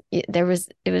letters. It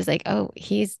was like, oh,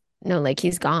 he's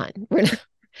gone.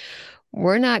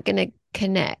 We're not gonna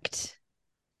connect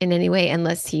in any way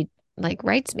unless he like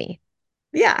writes me.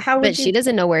 Yeah, how would But you? she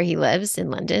doesn't know where he lives in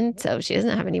London, so she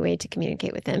doesn't have any way to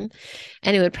communicate with him.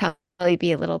 And it would probably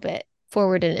be a little bit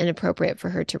forward and inappropriate for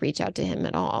her to reach out to him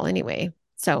at all anyway.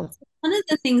 So One of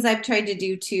the things I've tried to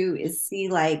do too is see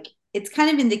like it's kind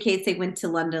of indicates they went to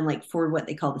London like for what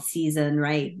they call the season,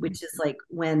 right? Which is like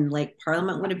when like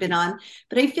Parliament would have been on.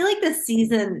 But I feel like the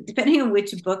season, depending on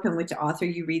which book and which author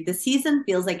you read, the season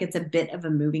feels like it's a bit of a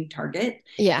moving target.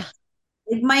 yeah.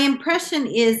 Like, my impression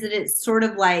is that it's sort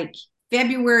of like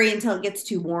February until it gets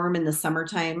too warm in the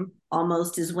summertime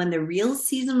almost is when the real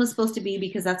season was supposed to be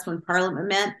because that's when Parliament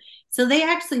met. So they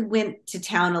actually went to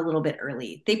town a little bit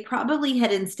early. They probably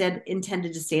had instead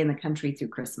intended to stay in the country through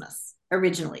Christmas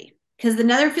originally because the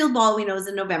Netherfield Ball we know is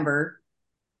in November.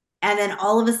 And then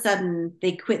all of a sudden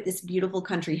they quit this beautiful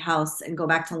country house and go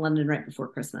back to London right before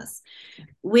Christmas,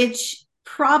 which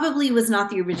probably was not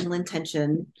the original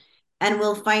intention. And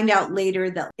we'll find out later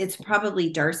that it's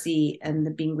probably Darcy and the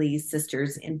Bingley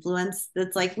sisters' influence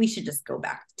that's like, we should just go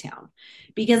back to town.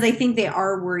 Because I think they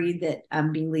are worried that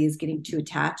Bingley is getting too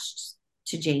attached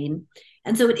to Jane.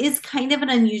 And so it is kind of an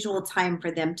unusual time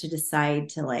for them to decide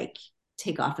to like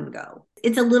take off and go.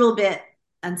 It's a little bit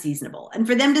unseasonable. And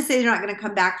for them to say they're not going to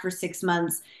come back for 6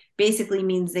 months basically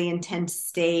means they intend to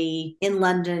stay in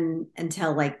London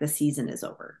until like the season is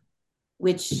over,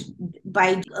 which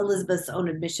by Elizabeth's own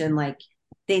admission, like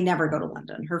they never go to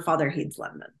London. Her father hates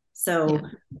London. So Yeah.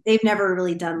 they've never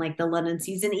really done like the London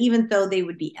season, even though they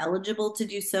would be eligible to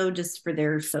do so just for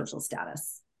their social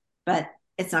status. But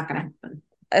it's not going to happen.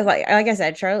 Like I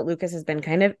said, Charlotte Lucas has been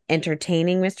kind of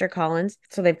entertaining Mr. Collins.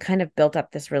 So they've kind of built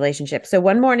up this relationship. So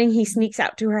one morning he sneaks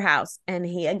out to her house and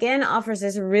he again offers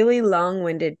this really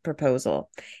long-winded proposal.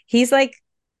 He's like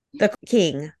the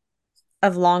king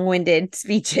of long-winded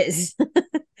speeches,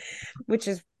 which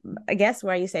is, I guess,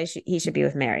 why you say he should be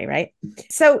with Mary, right?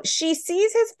 So she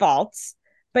sees his faults,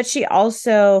 but she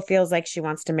also feels like she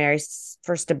wants to marry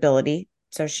for stability.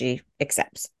 So she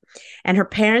accepts. And her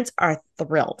parents are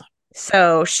thrilled.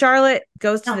 So Charlotte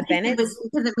goes to the Bennets.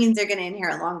 Because it means they're going to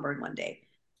inherit Longbourn one day.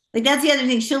 Like that's the other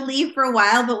thing. She'll leave for a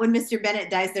while, but when Mr. Bennet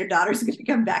dies, their daughter's going to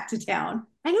come back to town.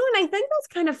 I know, and I think that's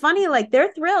kind of funny. Like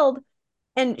they're thrilled,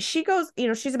 and she goes,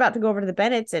 she's about to go over to the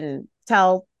Bennets and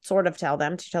tell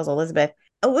them. She tells Elizabeth.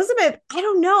 Elizabeth, I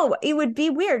don't know. It would be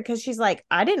weird because she's like,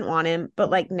 I didn't want him, but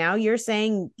like now you're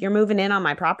saying you're moving in on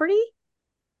my property.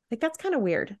 Like, that's kind of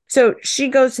weird. So she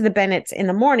goes to the Bennets in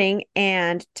the morning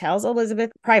and tells Elizabeth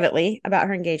privately about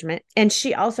her engagement. And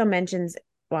she also mentions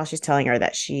while she's telling her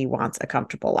that she wants a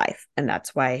comfortable life. And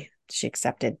that's why she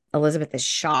accepted. Elizabeth is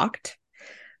shocked,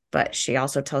 but she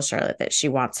also tells Charlotte that she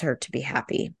wants her to be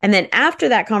happy. And then after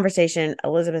that conversation,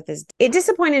 Elizabeth is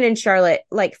disappointed in Charlotte,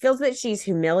 like feels that she's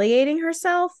humiliating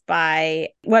herself by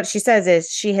what she says is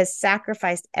she has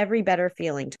sacrificed every better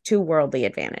feeling to worldly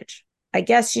advantage. I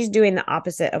guess she's doing the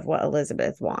opposite of what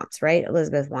Elizabeth wants, right?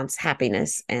 Elizabeth wants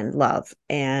happiness and love.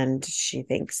 And she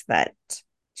thinks that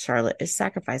Charlotte is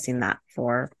sacrificing that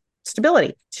for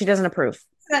stability. She doesn't approve.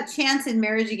 That chance in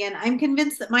marriage again. I'm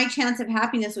convinced that my chance of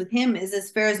happiness with him is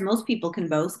as fair as most people can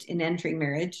boast in entering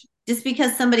marriage. Just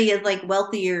because somebody is like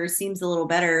wealthier seems a little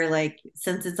better, like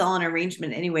since it's all an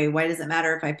arrangement anyway, why does it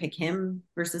matter if I pick him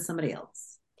versus somebody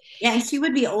else? Yeah, and she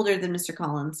would be older than Mr.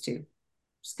 Collins too.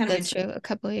 That's true. A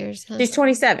couple of years. Huh? She's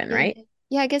 27, right?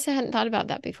 Yeah, I guess I hadn't thought about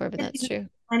that before, but that's true.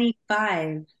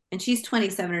 25, and she's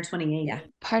 27 or 28. Yeah.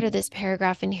 Part of this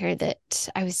paragraph in here that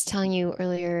I was telling you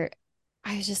earlier,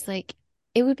 I was just like,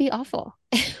 it would be awful.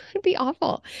 It would be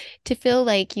awful to feel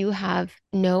like you have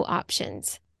no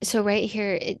options So right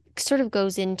here, it sort of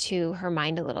goes into her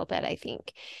mind a little bit, I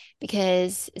think,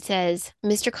 because it says,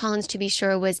 Mr. Collins, to be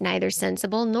sure, was neither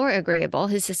sensible nor agreeable.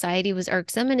 His society was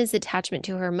irksome, and his attachment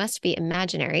to her must be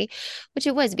imaginary, which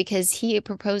it was because he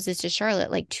proposes to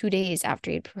Charlotte like 2 days after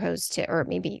he'd proposed to, or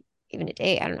maybe even a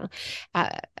day, I don't know,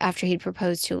 after he'd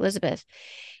proposed to Elizabeth.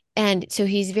 And so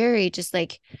he's very just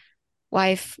like,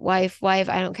 wife, wife, wife.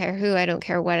 I don't care who, I don't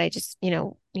care what. I just,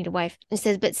 need a wife. It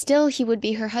says, but still he would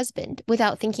be her husband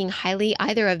without thinking highly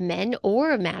either of men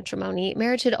or of matrimony.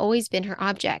 Marriage had always been her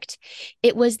object.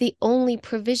 It was the only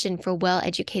provision for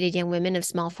well-educated young women of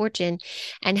small fortune,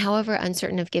 and however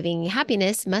uncertain of giving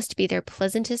happiness, must be their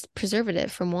pleasantest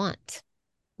preservative from want.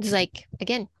 It's like,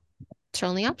 again, it's her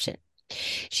only option.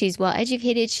 She's well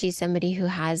educated. She's somebody who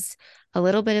has a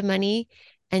little bit of money.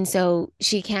 And so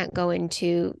she can't go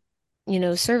into,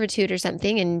 servitude or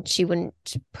something. And she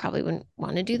probably wouldn't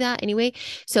want to do that anyway.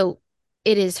 So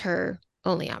it is her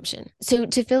only option. So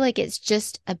to feel like it's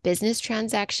just a business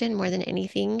transaction more than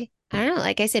anything, I don't know.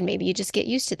 Like I said, maybe you just get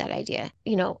used to that idea.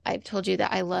 I've told you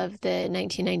that I love the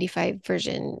 1995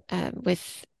 version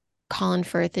with Colin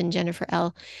Firth and Jennifer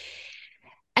L.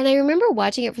 And I remember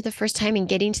watching it for the first time and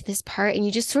getting to this part, and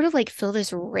you just sort of like feel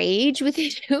this rage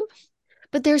within you.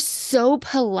 But they're so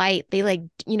polite. They like,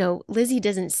 Lizzie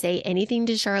doesn't say anything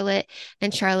to Charlotte,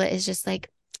 and Charlotte is just like,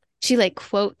 she like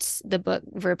quotes the book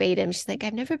verbatim. She's like,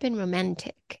 I've never been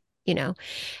romantic,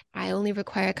 I only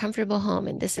require a comfortable home,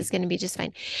 and this is going to be just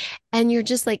fine. And you're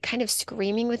just like kind of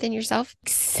screaming within yourself,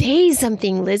 say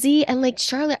something, Lizzie. And like,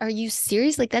 Charlotte, are you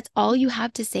serious? Like, that's all you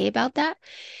have to say about that?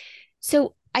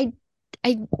 So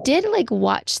I did like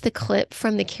watch the clip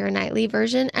from the Keira Knightley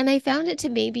version, and I found it to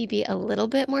maybe be a little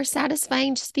bit more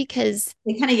satisfying just because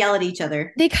They kind of yell at each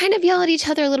other. they kind of yell at each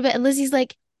other a little bit. And Lizzie's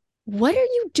like, what are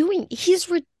you doing? He's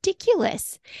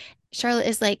ridiculous. Charlotte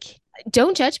is like,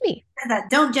 don't judge me.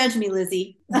 Don't judge me,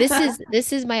 Lizzie.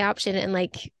 This is my option, and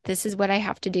like this is what I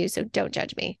have to do. So don't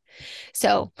judge me.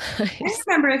 So I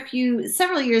remember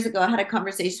several years ago, I had a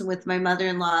conversation with my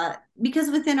mother-in-law because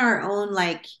within our own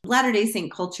like Latter-day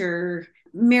Saint culture,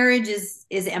 marriage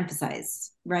is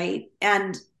emphasized, right?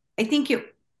 And I think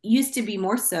it used to be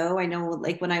more so. I know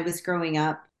like when I was growing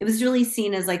up, it was really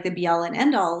seen as like the be all and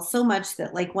end all, so much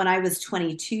that like when I was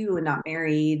 22 and not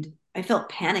married, I felt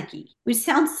panicky, which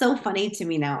sounds so funny to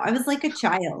me now. I was like a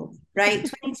child, right?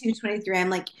 22, 23. I'm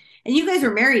like, and you guys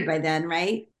were married by then,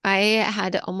 right? I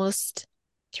had almost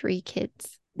 3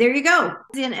 kids. There you go.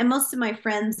 And most of my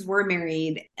friends were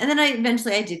married. And then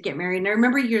I did get married. And I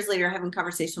remember years later having a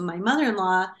conversation with my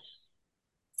mother-in-law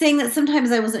saying that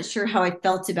sometimes I wasn't sure how I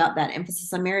felt about that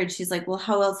emphasis on marriage. She's like, well,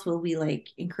 how else will we like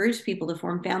encourage people to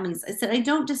form families? I said, I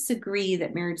don't disagree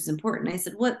that marriage is important. I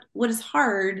said, what is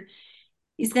hard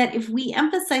is that if we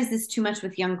emphasize this too much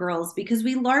with young girls, because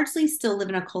we largely still live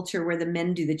in a culture where the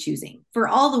men do the choosing for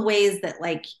all the ways that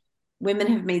like women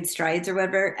have made strides or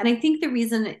whatever. And I think the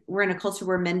reason we're in a culture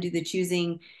where men do the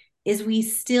choosing is we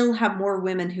still have more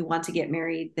women who want to get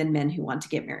married than men who want to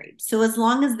get married. So as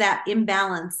long as that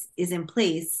imbalance is in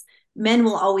place, men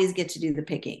will always get to do the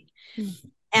picking. Mm-hmm.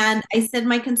 And I said,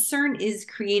 my concern is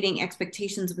creating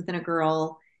expectations within a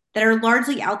girl that are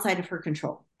largely outside of her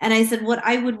control. And I said, what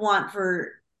I would want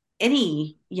for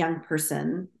any young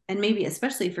person, and maybe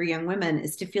especially for young women,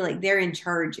 is to feel like they're in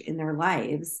charge in their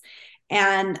lives.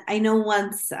 And I know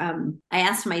once I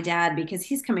asked my dad, because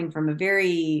he's coming from a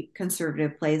very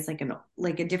conservative place,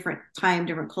 like a different time,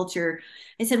 different culture.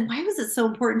 I said, why was it so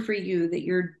important for you that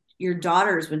your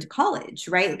daughters went to college,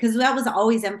 right? Because that was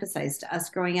always emphasized to us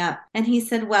growing up. And he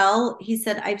said,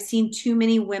 I've seen too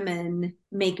many women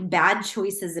make bad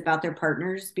choices about their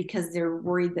partners because they're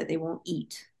worried that they won't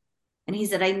eat. And he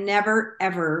said, I never,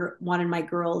 ever wanted my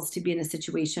girls to be in a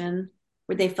situation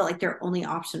where they felt like their only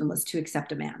option was to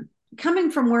accept a man.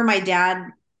 Coming from where my dad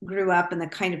grew up and the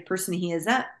kind of person he is,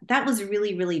 that was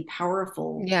really, really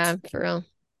powerful. Yeah, for real.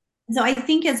 So I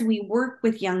think as we work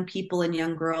with young people and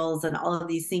young girls and all of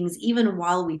these things, even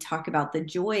while we talk about the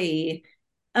joy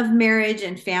of marriage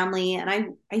and family,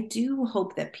 and I do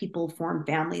hope that people form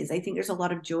families. I think there's a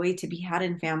lot of joy to be had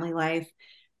in family life.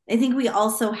 I think we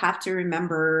also have to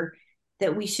remember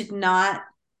that we should not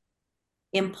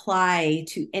imply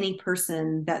to any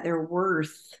person that their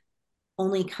worth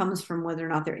only comes from whether or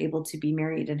not they're able to be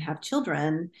married and have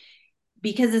children.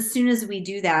 Because as soon as we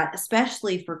do that,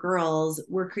 especially for girls,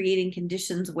 we're creating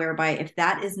conditions whereby if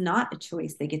that is not a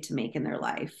choice they get to make in their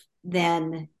life,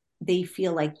 then they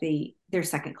feel like they're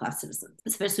second-class citizens,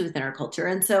 especially within our culture.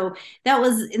 And so that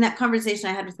was in that conversation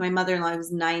I had with my mother-in-law, who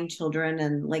was 9 children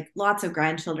and like lots of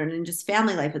grandchildren, and just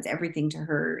family life was everything to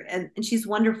her. And she's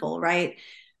wonderful, right?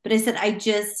 But I said,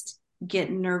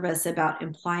 get nervous about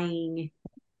implying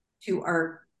to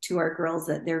our girls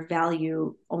that their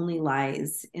value only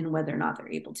lies in whether or not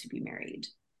they're able to be married,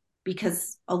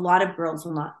 because a lot of girls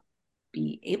will not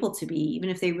be able to be, even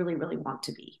if they really, really want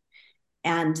to be.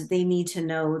 And they need to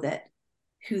know that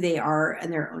who they are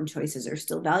and their own choices are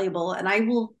still valuable. And I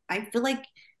feel like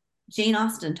Jane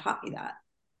Austen taught me that.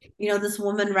 You know, this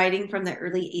woman writing from the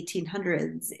early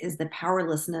 1800s is the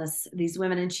powerlessness of these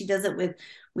women. And she does it with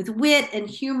wit and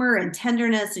humor and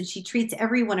tenderness. And she treats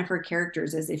every one of her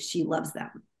characters as if she loves them.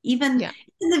 Even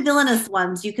in the villainous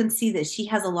ones, you can see that she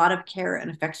has a lot of care and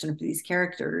affection for these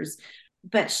characters.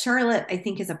 But Charlotte, I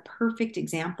think, is a perfect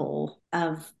example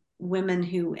of women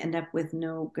who end up with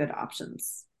no good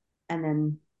options. And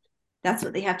then that's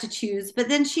what they have to choose. But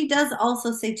then she does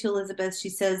also say to Elizabeth, she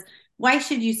says, why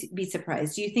should you be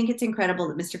surprised? Do you think it's incredible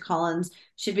that Mr. Collins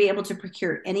should be able to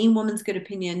procure any woman's good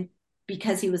opinion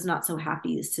because he was not so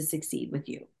happy as to succeed with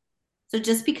you? So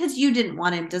just because you didn't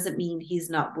want him doesn't mean he's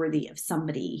not worthy of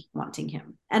somebody wanting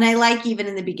him. And I like, even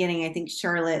in the beginning, I think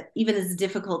Charlotte, even as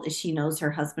difficult as she knows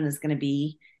her husband is going to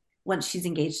be once she's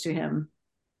engaged to him,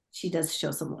 she does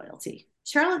show some loyalty.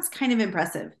 Charlotte's kind of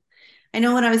impressive. I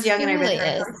know when I was young She and I read really her, I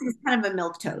is. thought she was kind of a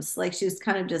milquetoast. Like, she was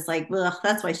kind of just like, well,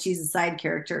 that's why she's a side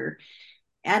character.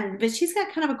 But she's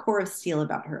got kind of a core of steel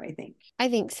about her, I think. I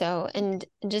think so. And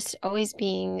just always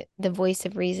being the voice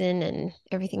of reason and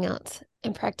everything else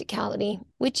and practicality,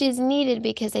 which is needed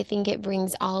because I think it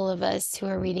brings all of us who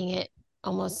are reading it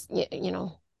almost,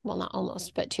 well, not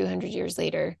almost, but 200 years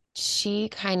later, she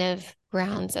kind of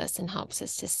grounds us and helps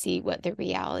us to see what the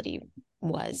reality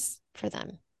was for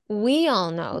them. We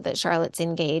all know that Charlotte's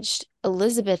engaged.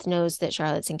 Elizabeth knows that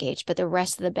Charlotte's engaged, but the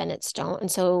rest of the Bennets don't.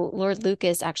 And so Lord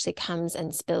Lucas actually comes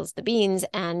and spills the beans,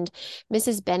 and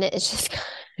Mrs. Bennet is just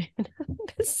kind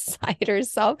of beside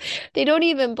herself. They don't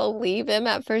even believe him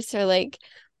at first. They're like,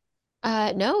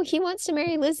 no, he wants to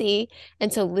marry Lizzie.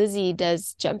 And so Lizzie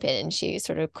does jump in and she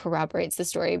sort of corroborates the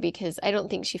story because I don't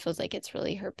think she feels like it's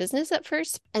really her business at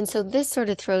first. And so this sort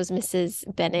of throws Mrs.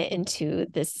 Bennet into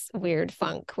this weird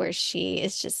funk where she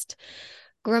is just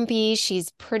grumpy. She's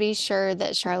pretty sure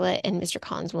that Charlotte and Mr.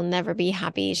 Collins will never be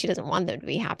happy. She doesn't want them to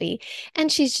be happy.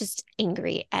 And she's just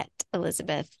angry at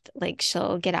Elizabeth. Like,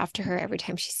 she'll get after her every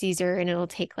time she sees her, and it'll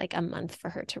take like a month for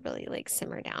her to really like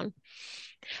simmer down.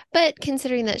 But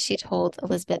considering that she told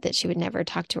Elizabeth that she would never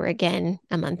talk to her again,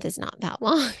 a month is not that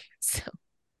long. So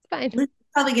fine. Lizzie's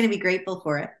probably going to be grateful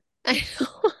for it. I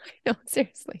know,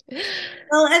 seriously.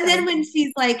 Well, and then when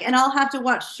she's like, and I'll have to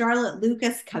watch Charlotte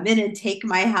Lucas come in and take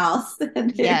my house.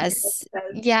 Yes.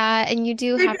 Yeah. And you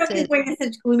do have to. Going to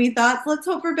such gloomy thoughts. Let's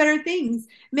hope for better things.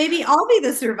 Maybe I'll be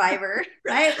the survivor,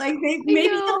 right? Like, maybe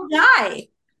he'll die.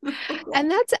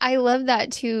 And I love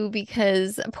that too,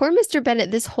 because poor Mr. Bennet,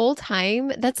 this whole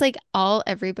time, that's like all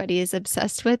everybody is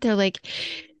obsessed with. They're like,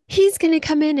 he's going to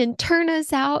come in and turn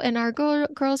us out, and our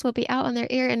girls will be out on their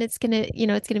ear, and it's going to,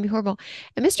 it's going to be horrible.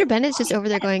 And Mr. Bennet's just over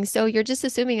there going, so you're just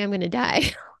assuming I'm going to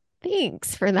die.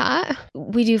 Thanks for that.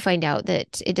 We do find out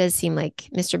that it does seem like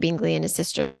Mr. Bingley and his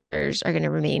sisters are going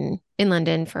to remain in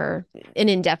London for an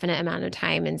indefinite amount of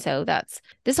time. And so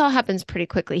this all happens pretty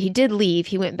quickly. He did leave.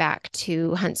 He went back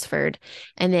to Hunsford,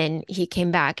 and then he came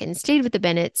back and stayed with the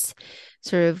Bennets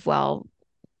sort of while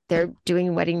they're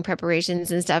doing wedding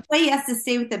preparations and stuff. Well, he has to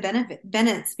stay with the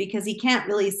Bennets because he can't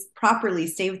really properly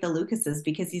stay with the Lucases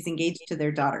because he's engaged to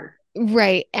their daughter.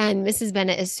 Right. And Mrs.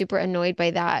 Bennet is super annoyed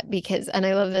by that because, and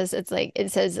I love this, it's like,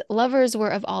 it says, lovers were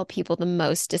of all people the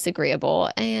most disagreeable.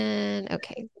 And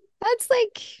okay, that's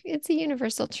like, it's a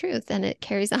universal truth and it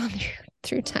carries on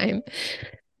through time.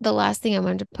 The last thing I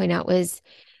wanted to point out was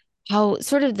how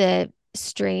sort of the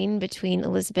strain between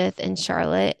Elizabeth and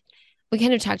Charlotte, we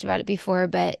kind of talked about it before,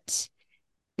 but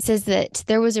it says that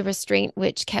there was a restraint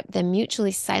which kept them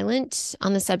mutually silent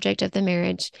on the subject of the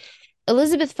marriage.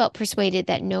 Elizabeth felt persuaded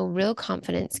that no real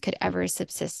confidence could ever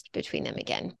subsist between them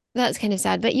again. That's kind of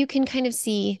sad, but you can kind of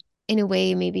see, in a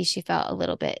way, maybe she felt a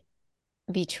little bit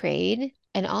betrayed.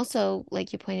 And also,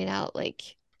 like you pointed out, like,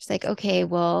 she's like, okay,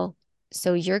 well,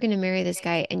 so you're going to marry this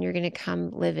guy and you're going to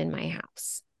come live in my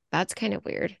house. That's kind of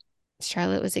weird.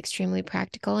 Charlotte was extremely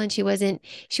practical, and she wasn't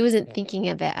thinking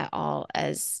of it at all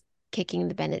as kicking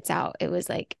the Bennets out. It was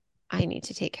like, I need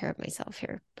to take care of myself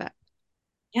here.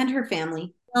 And her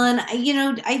family. Well, and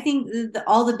I think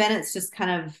all the Bennets just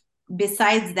kind of,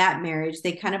 besides that marriage,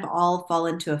 they kind of all fall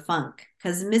into a funk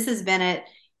because Mrs. Bennet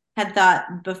had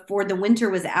thought before the winter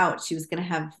was out, she was going to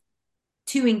have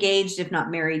 2 engaged, if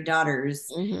not married daughters.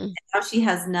 Mm-hmm. Now she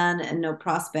has none and no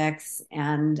prospects.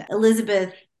 And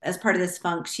Elizabeth, as part of this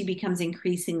funk, she becomes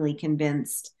increasingly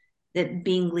convinced that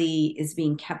Bingley is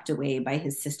being kept away by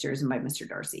his sisters and by Mr.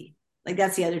 Darcy. Like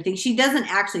that's the other thing. She doesn't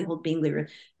actually hold Bingley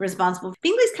responsible.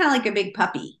 Bingley's kind of like a big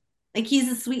puppy. Like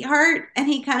he's a sweetheart and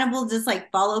he kind of will just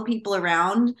like follow people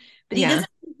around, but he doesn't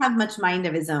have much mind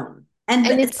of his own. And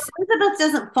Elizabeth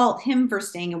doesn't fault him for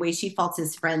staying away. She faults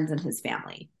his friends and his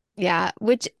family. Yeah,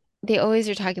 which they always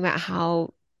are talking about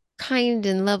how kind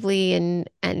and lovely and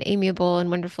amiable and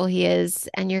wonderful he is.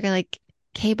 And you're like,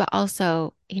 okay, but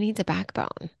also he needs a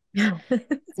backbone.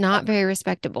 It's not very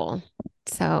respectable.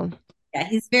 So yeah,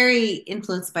 he's very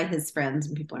influenced by his friends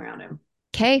and people around him.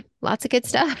 Okay, lots of good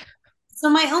stuff. So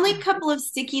my only couple of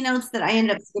sticky notes that I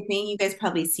ended up skipping, you guys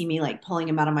probably see me like pulling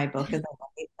them out of my book as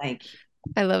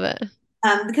I love it.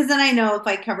 Because then I know if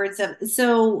I covered stuff.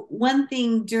 So one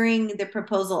thing during the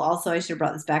proposal, also I should have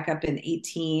brought this back up in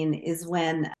 18, is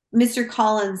when Mr.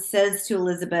 Collins says to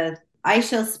Elizabeth, I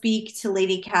shall speak to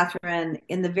Lady Catherine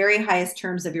in the very highest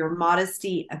terms of your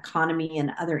modesty, economy,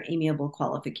 and other amiable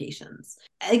qualifications.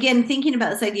 Again, thinking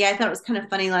about this idea, I thought it was kind of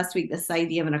funny last week, this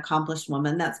idea of an accomplished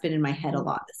woman. That's been in my head a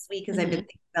lot this week as I've been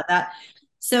thinking about that.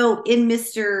 So in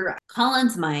Mr.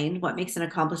 Collins' mind, what makes an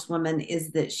accomplished woman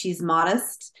is that she's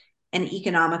modest and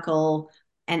economical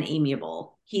and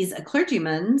amiable. He's a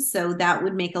clergyman, so that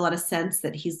would make a lot of sense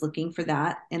that he's looking for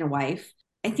that in a wife.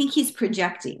 I think he's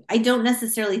projecting. I don't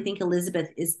necessarily think Elizabeth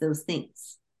is those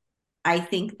things. I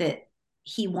think that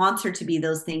he wants her to be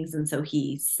those things, and so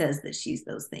he says that she's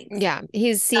those things. Yeah,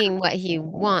 he's seeing what he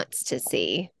wants to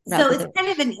see. So it's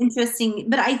kind of an interesting,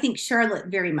 but I think Charlotte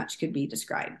very much could be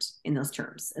described in those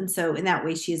terms. And so in that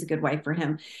way, she is a good wife for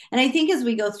him. And I think as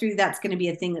we go through, that's going to be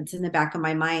a thing that's in the back of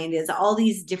my mind, is all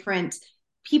these different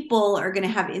people are going to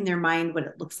have in their mind what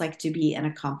it looks like to be an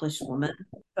accomplished woman.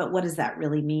 But what does that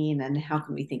really mean? And how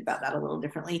can we think about that a little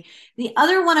differently? The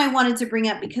other one I wanted to bring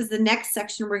up, because the next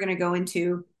section we're going to go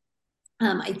into,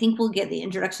 I think we'll get the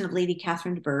introduction of Lady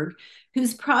Catherine de Bourgh,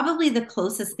 who's probably the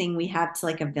closest thing we have to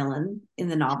like a villain in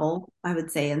the novel, I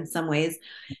would say, in some ways.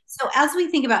 So as we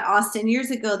think about Austen, years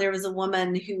ago, there was a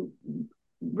woman who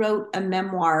wrote a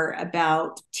memoir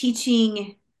about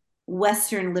teaching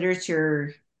Western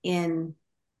literature in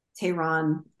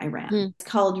Tehran, Iran. It's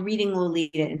called Reading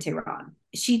Lolita in Tehran.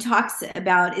 She talks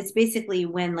about, it's basically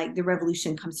when like the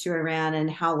revolution comes through Iran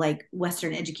and how like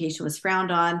Western education was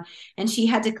frowned on. And she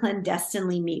had to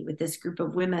clandestinely meet with this group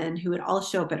of women who would all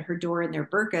show up at her door in their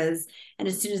burqas. And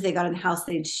as soon as they got in the house,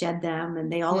 they'd shed them,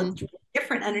 and they all looked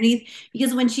different underneath,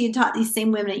 because when she had taught these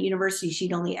same women at university,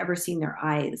 she'd only ever seen their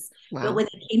eyes. Wow. But when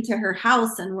they came to her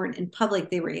house and weren't in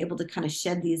public, they were able to kind of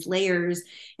shed these layers.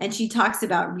 And she talks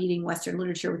about reading Western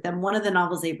literature with them. One of the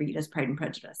novels they read is Pride and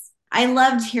Prejudice. I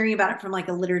loved hearing about it from like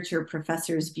a literature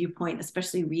professor's viewpoint,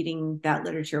 especially reading that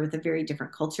literature with a very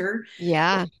different culture.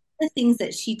 Yeah. One of the things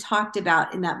that she talked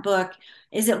about in that book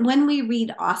is that when we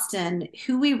read Austen,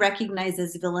 who we recognize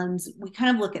as villains, we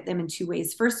kind of look at them in two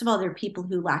ways. First of all, they're people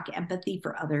who lack empathy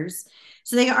for others.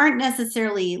 So they aren't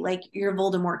necessarily like your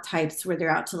Voldemort types where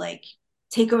they're out to like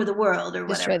take over the world or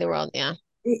whatever. Destroy the world, yeah.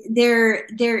 They're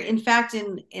in fact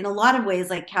in a lot of ways,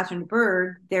 like Catherine de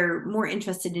Bourgh, they're more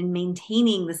interested in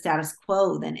maintaining the status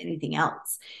quo than anything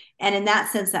else. And in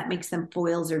that sense, that makes them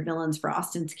foils or villains for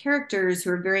Austen's characters,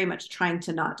 who are very much trying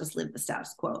to not just live the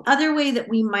status quo. Other way that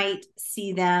we might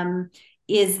see them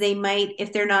is they might,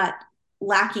 if they're not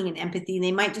lacking in empathy,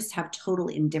 they might just have total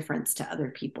indifference to other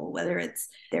people, whether it's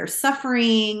their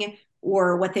suffering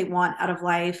or what they want out of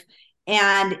life.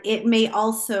 And it may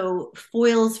also,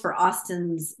 foils for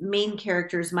Austen's main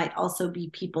characters might also be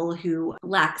people who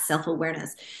lack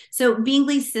self-awareness. So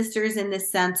Bingley's sisters in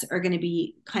this sense are going to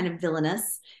be kind of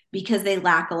villainous because they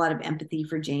lack a lot of empathy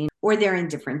for Jane, or they're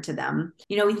indifferent to them.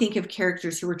 You know, we think of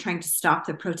characters who are trying to stop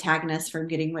the protagonist from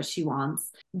getting what she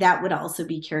wants. That would also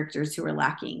be characters who are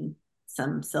lacking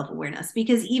some self-awareness,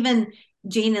 because even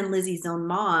Jane and Lizzie's own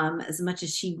mom, as much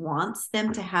as she wants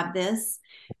them to have this,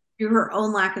 through her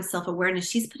own lack of self-awareness,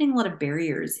 she's putting a lot of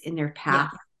barriers in their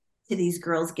path to these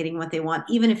girls getting what they want,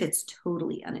 even if it's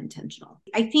totally unintentional.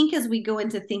 I think as we go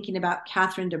into thinking about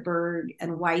Catherine de Bourgh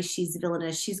and why she's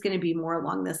villainous, she's going to be more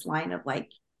along this line of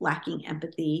like lacking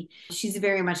empathy. She's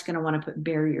very much going to want to put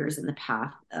barriers in the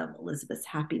path of Elizabeth's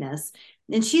happiness.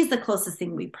 And she's the closest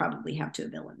thing we probably have to a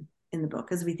villain in the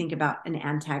book as we think about an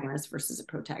antagonist versus a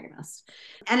protagonist.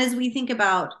 And as we think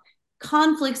about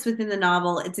conflicts within the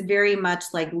novel, it's very much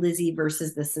like Lizzie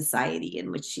versus the society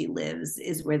in which she lives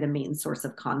is where the main source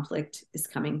of conflict is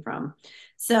coming from.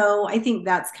 So I think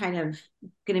that's kind of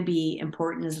going to be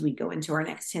important as we go into our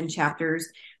next 10 chapters.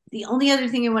 The only other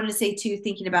thing I wanted to say too,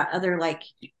 thinking about other like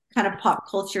kind of pop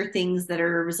culture things that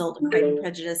are a result of Pride and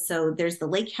Prejudice. So there's the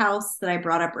lake house that I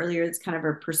brought up earlier. It's kind of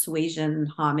a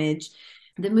persuasion homage.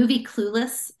 The movie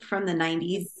Clueless from the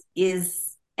 90s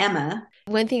is Emma.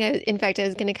 One thing in fact, I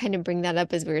was going to kind of bring that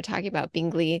up as we were talking about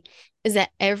Bingley, is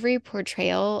that every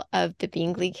portrayal of the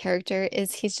Bingley character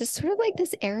is he's just sort of like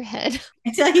this airhead.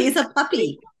 He's a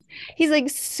puppy. He's like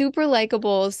super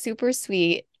likable, super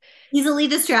sweet. Easily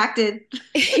distracted.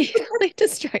 Easily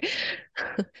distracted.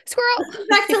 Squirrel.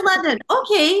 Back to London.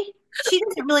 Okay. She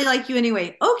doesn't really like you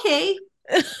anyway. Okay.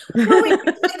 Oh, wait,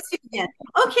 she likes you again.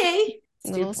 Okay.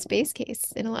 Little space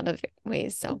case in a lot of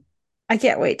ways. So I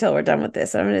can't wait till we're done with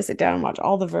this. I'm going to sit down and watch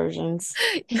all the versions.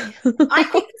 I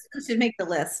think this one should make the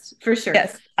list for sure.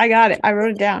 Yes, I got it. I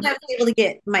wrote it down. I was able to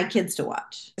get my kids to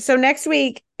watch. So next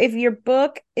week, if your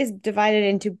book is divided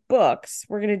into books,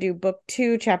 we're going to do book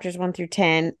 2, chapters 1 through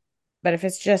 10. But if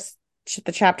it's just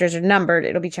the chapters are numbered,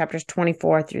 it'll be chapters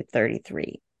 24 through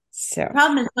 33. So The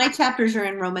problem is my chapters are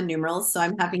in Roman numerals, so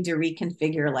I'm having to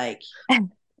reconfigure like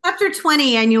chapter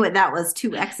 20, I knew what that was,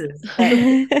 2 X's.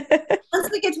 But once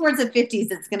we get towards the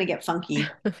 50s, it's going to get funky.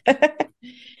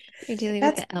 You're dealing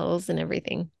with the L's and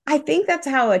everything. I think that's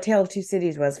how A Tale of Two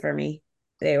Cities was for me.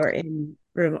 They were in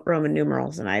Roman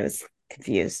numerals, and I was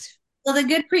confused. Well, the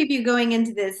good preview going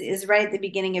into this is right at the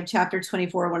beginning of chapter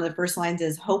 24. One of the first lines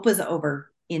is, "Hope is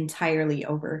over, entirely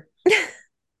over."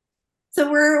 So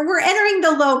we're entering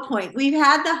the low point. We've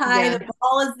had the high. Yeah.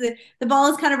 The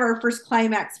ball is kind of our first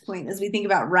climax point as we think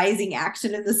about rising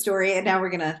action in the story, and now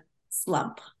we're gonna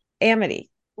slump.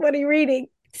 Amity, what are you reading?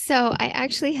 So I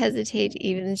actually hesitate to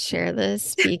even share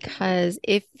this because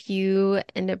if you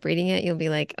end up reading it, you'll be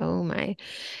like, oh my.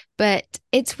 But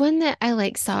it's one that I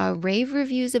like saw rave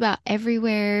reviews about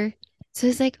everywhere. So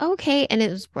it's like, okay. And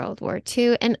it was World War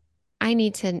II. And I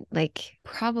need to like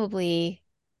probably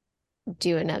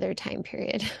do another time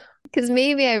period because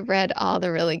maybe I've read all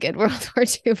the really good World War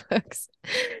II books.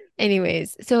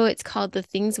 Anyways, so it's called The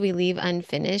Things We Leave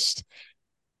Unfinished.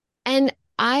 And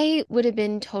I would have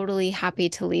been totally happy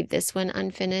to leave this one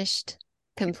unfinished,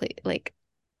 like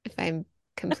if I'm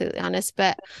completely honest,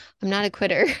 but I'm not a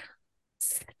quitter.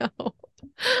 So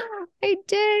I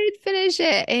did finish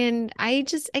it and I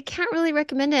can't really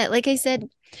recommend it. Like I said,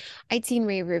 I'd seen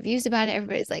rave reviews about it.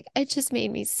 Everybody's like, it just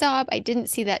made me sob. I didn't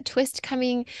see that twist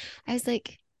coming. I was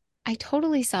like, I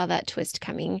totally saw that twist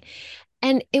coming.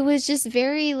 And it was just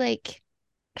very like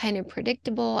kind of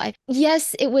predictable.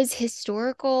 Yes, it was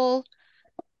historical.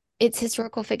 It's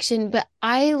historical fiction, but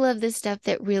I love the stuff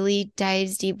that really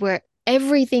dives deep where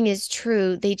everything is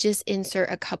true. They just insert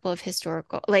a couple of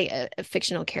historical, like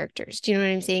fictional characters. Do you know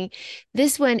what I'm saying?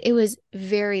 This one, it was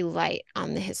very light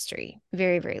on the history,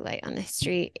 very, very light on the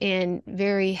history and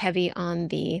very heavy on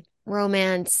the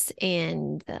romance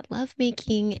and the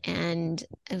lovemaking. And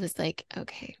it was like,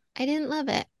 okay, I didn't love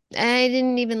it. I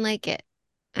didn't even like it,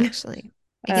 actually.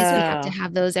 I guess we have to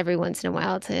have those every once in a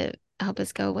while to help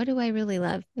us go, what do I really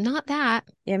love? Not that.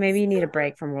 Yeah, maybe you need a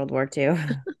break from World War II.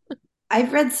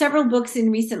 I've read several books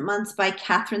in recent months by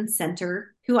Katherine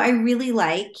Center, who I really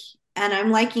like, and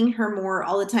I'm liking her more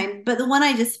all the time. But the one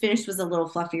I just finished was a little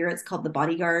fluffier. It's called The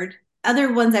Bodyguard.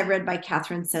 Other ones I've read by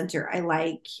Katherine Center I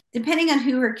like. Depending on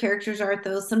who her characters are,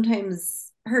 though,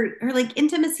 sometimes her like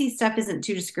intimacy stuff isn't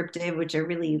too descriptive, which I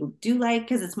really do like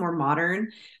because it's more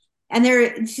modern.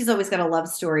 And she's always got a love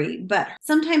story, but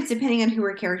sometimes depending on who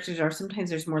her characters are, sometimes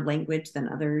there's more language than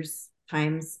others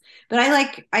times. But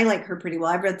I like her pretty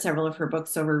well. I've read several of her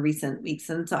books over recent weeks.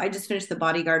 And so I just finished The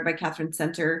Bodyguard by Katherine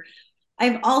Center.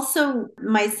 I've also,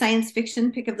 my science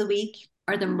fiction pick of the week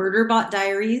are the Murderbot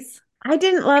Diaries. I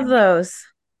didn't love those.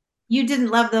 You didn't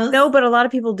love those? No, but a lot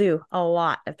of people do. A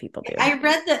lot of people do. I've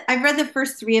read the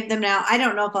first 3 of them now. I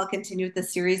don't know if I'll continue with the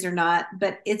series or not,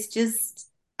 but it's just,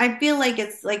 I feel like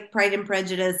it's like Pride and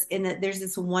Prejudice in that there's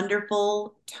this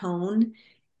wonderful tone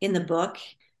in the book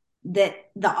that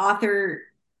the author,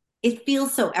 it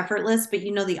feels so effortless, but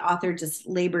the author just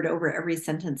labored over every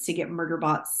sentence to get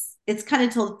Murderbots. It's kind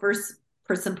of told first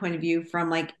person point of view from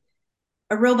like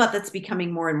a robot that's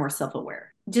becoming more and more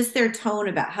self-aware. Just their tone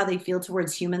about how they feel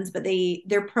towards humans, but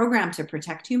they're programmed to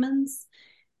protect humans,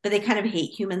 but they kind of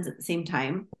hate humans at the same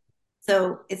time.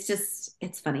 So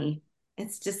it's funny.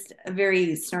 It's just a very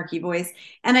snarky voice.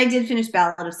 And I did finish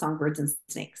Ballad of Songbirds and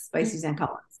Snakes by Suzanne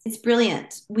Collins. It's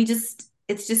brilliant.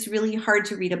 It's just really hard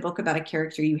to read a book about a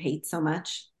character you hate so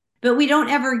much. But we don't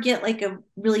ever get like a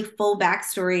really full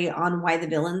backstory on why the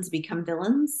villains become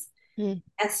villains. And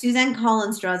Suzanne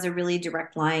Collins draws a really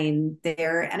direct line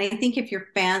there. And I think if you're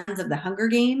fans of the Hunger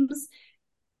Games,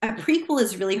 a prequel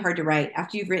is really hard to write.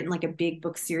 After you've written like a big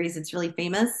book series, it's really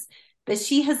famous. But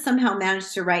she has somehow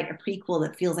managed to write a prequel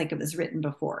that feels like it was written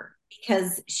before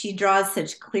because she draws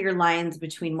such clear lines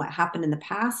between what happened in the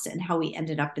past and how we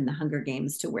ended up in the Hunger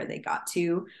Games to where they got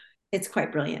to. It's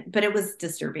quite brilliant, but it was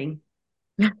disturbing.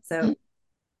 So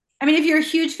I mean, if you're a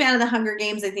huge fan of the Hunger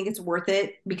Games, I think it's worth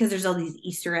it because there's all these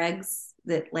Easter eggs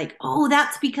that like, oh,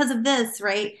 that's because of this,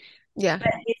 right? Yeah.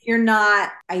 But if you're not,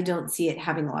 I don't see it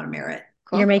having a lot of merit.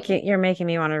 Cool. You're making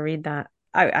me want to read that.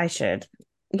 I should,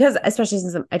 because especially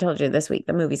since I told you this week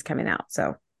the movie's coming out.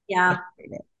 So Yeah.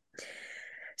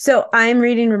 So I'm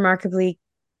reading Remarkably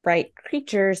Bright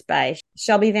Creatures by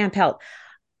Shelby Van Pelt.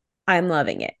 I'm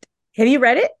loving it. Have you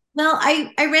read it? Well,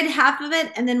 I read half of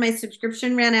it and then my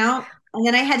subscription ran out and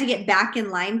then I had to get back in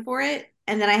line for it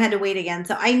and then I had to wait again.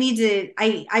 So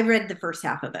I read the first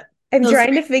half of it. I'm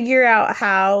trying to figure out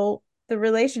how the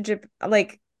relationship,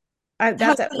 like,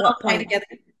 that's at what point. Together.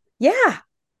 Yeah.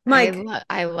 Like,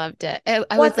 I loved it.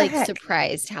 I was like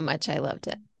surprised how much I loved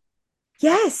it.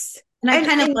 Yes. And I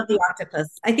kind of love the octopus.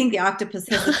 I think the octopus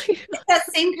has that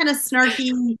same kind of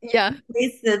snarky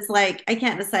face that's like, I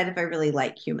can't decide if I really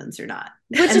like humans or not.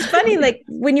 Which is funny. Like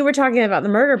when you were talking about the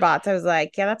Murderbots, I was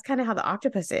like, yeah, that's kind of how the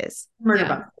octopus is.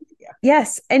 Murderbot. Yeah.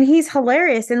 Yes. And he's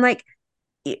hilarious. And like,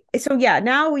 so yeah,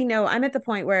 now we know. I'm at the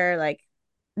point where like,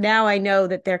 now I know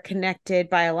that they're connected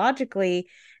biologically.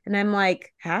 And I'm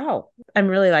like, how? I'm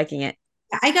really liking it.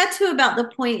 I got to about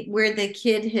the point where the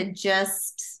kid had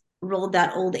just rolled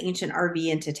that old ancient RV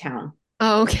into town.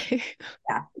 Oh, okay.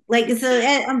 Yeah. Like, so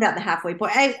I'm about the halfway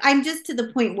point. I'm just to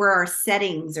the point where our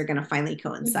settings are going to finally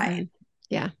coincide. Mm-hmm.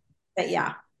 Yeah. But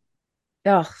yeah.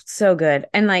 Oh, so good.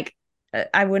 And like,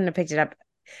 I wouldn't have picked it up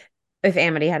if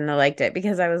Amity hadn't liked it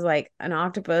because I was like, an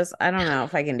octopus, I don't know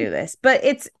if I can do this. But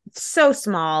it's so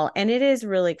small and it is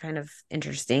really kind of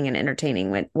interesting and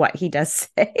entertaining when what he does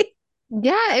say.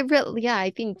 Yeah,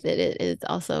 I think that it is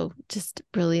also just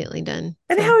brilliantly done.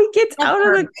 And how he gets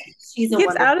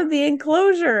out of the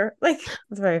enclosure. Like,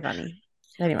 it's very funny.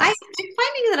 Anyway, I'm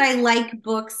finding that I like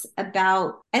books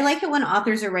about. I like it when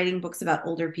authors are writing books about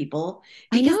older people.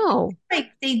 I know,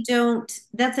 like they don't.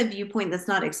 That's a viewpoint that's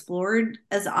not explored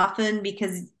as often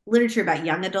because literature about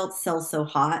young adults sells so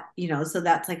hot. So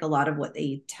that's like a lot of what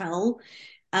they tell.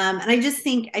 And I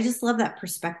just love that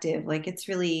perspective. Like it's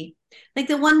really like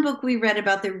the one book we read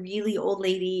about the really old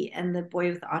lady and the boy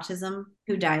with autism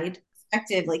who died.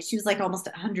 Perspective, like she was like almost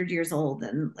 100 years old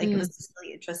and like it was just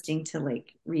really interesting to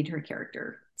like read her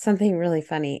character. Something really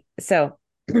funny. So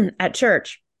at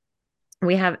church,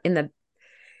 we have in the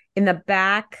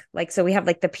back, like, so we have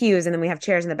like the pews and then we have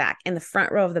chairs in the back. In the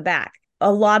front row of the back,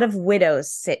 a lot of widows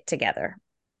sit together.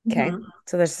 Okay. Mm-hmm.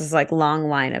 So there's this like long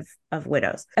line of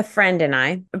widows. A friend and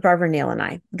I, Barbara Neal and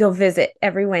I, go visit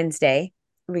every Wednesday.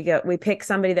 We pick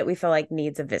somebody that we feel like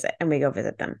needs a visit and we go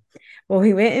visit them. Well,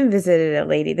 we went and visited a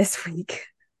lady this week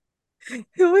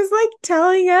who was like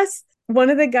telling us one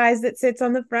of the guys that sits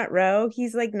on the front row,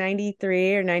 he's like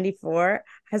 93 or 94,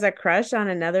 has a crush on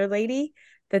another lady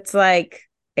that's like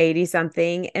 80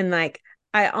 something. And like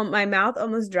my mouth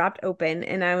almost dropped open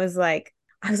and I was like,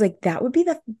 that would be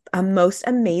the most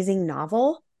amazing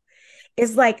novel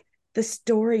is like the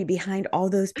story behind all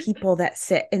those people that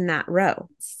sit in that row.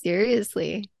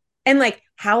 Seriously. And like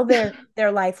how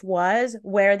their life was,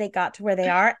 where they got to where they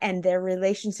are, and their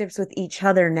relationships with each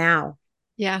other now.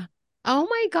 Yeah. Oh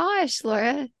my gosh,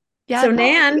 Laura. Yeah. So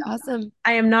Nan, awesome.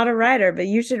 I am not a writer, but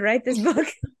you should write this book.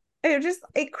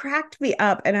 It cracked me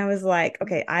up. And I was like,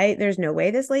 okay, there's no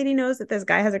way this lady knows that this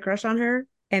guy has a crush on her.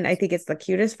 And I think it's the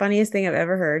cutest, funniest thing I've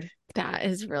ever heard. That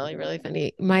is really, really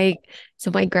funny. My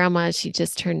grandma, she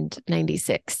just turned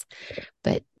 96,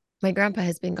 but my grandpa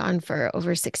has been gone for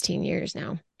over 16 years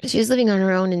now. She was living on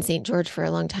her own in St. George for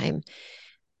a long time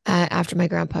after my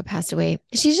grandpa passed away.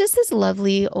 She's just this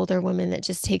lovely older woman that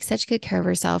just takes such good care of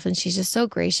herself. And she's just so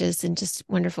gracious and just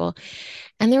wonderful.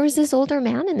 And there was this older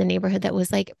man in the neighborhood that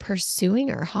was like pursuing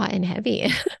her hot and heavy.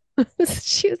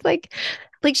 She was like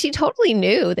she totally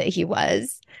knew that he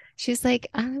was. She's like,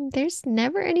 there's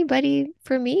never anybody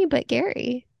for me but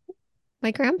Gary, my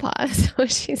grandpa. So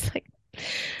she's like,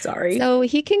 sorry. So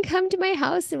he can come to my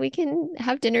house and we can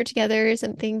have dinner together or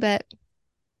something, but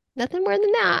nothing more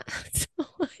than that. So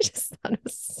I just thought it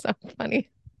was so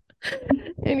funny.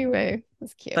 Anyway,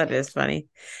 it's cute. That is funny.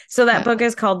 So that book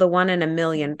is called The One in a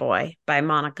Million Boy by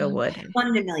Monica Wood. 1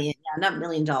 in a million. Yeah, not $1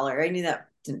 million. I knew that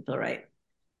didn't feel right.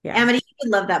 Yeah. Amity, you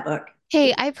would love that book.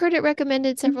 Hey, I've heard it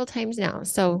recommended several times now.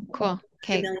 So cool.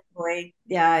 Okay. Boy.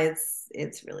 Yeah,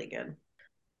 it's really good.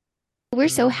 We're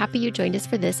so happy you joined us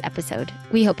for this episode.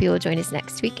 We hope you will join us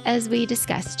next week as we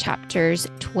discuss chapters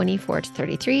 24 to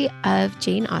 33 of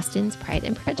Jane Austen's Pride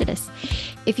and Prejudice.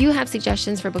 If you have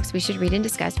suggestions for books we should read and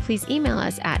discuss, please email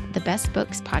us at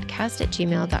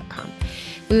thebestbookspodcast@gmail.com.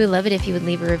 We would love it if you would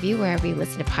leave a review wherever you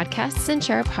listen to podcasts and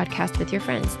share our podcast with your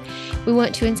friends. We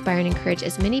want to inspire and encourage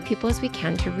as many people as we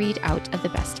can to read out of the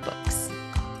best books.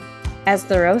 As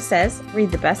Thoreau says,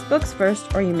 read the best books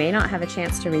first, or you may not have a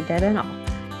chance to read them at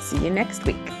all. See you next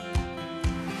week.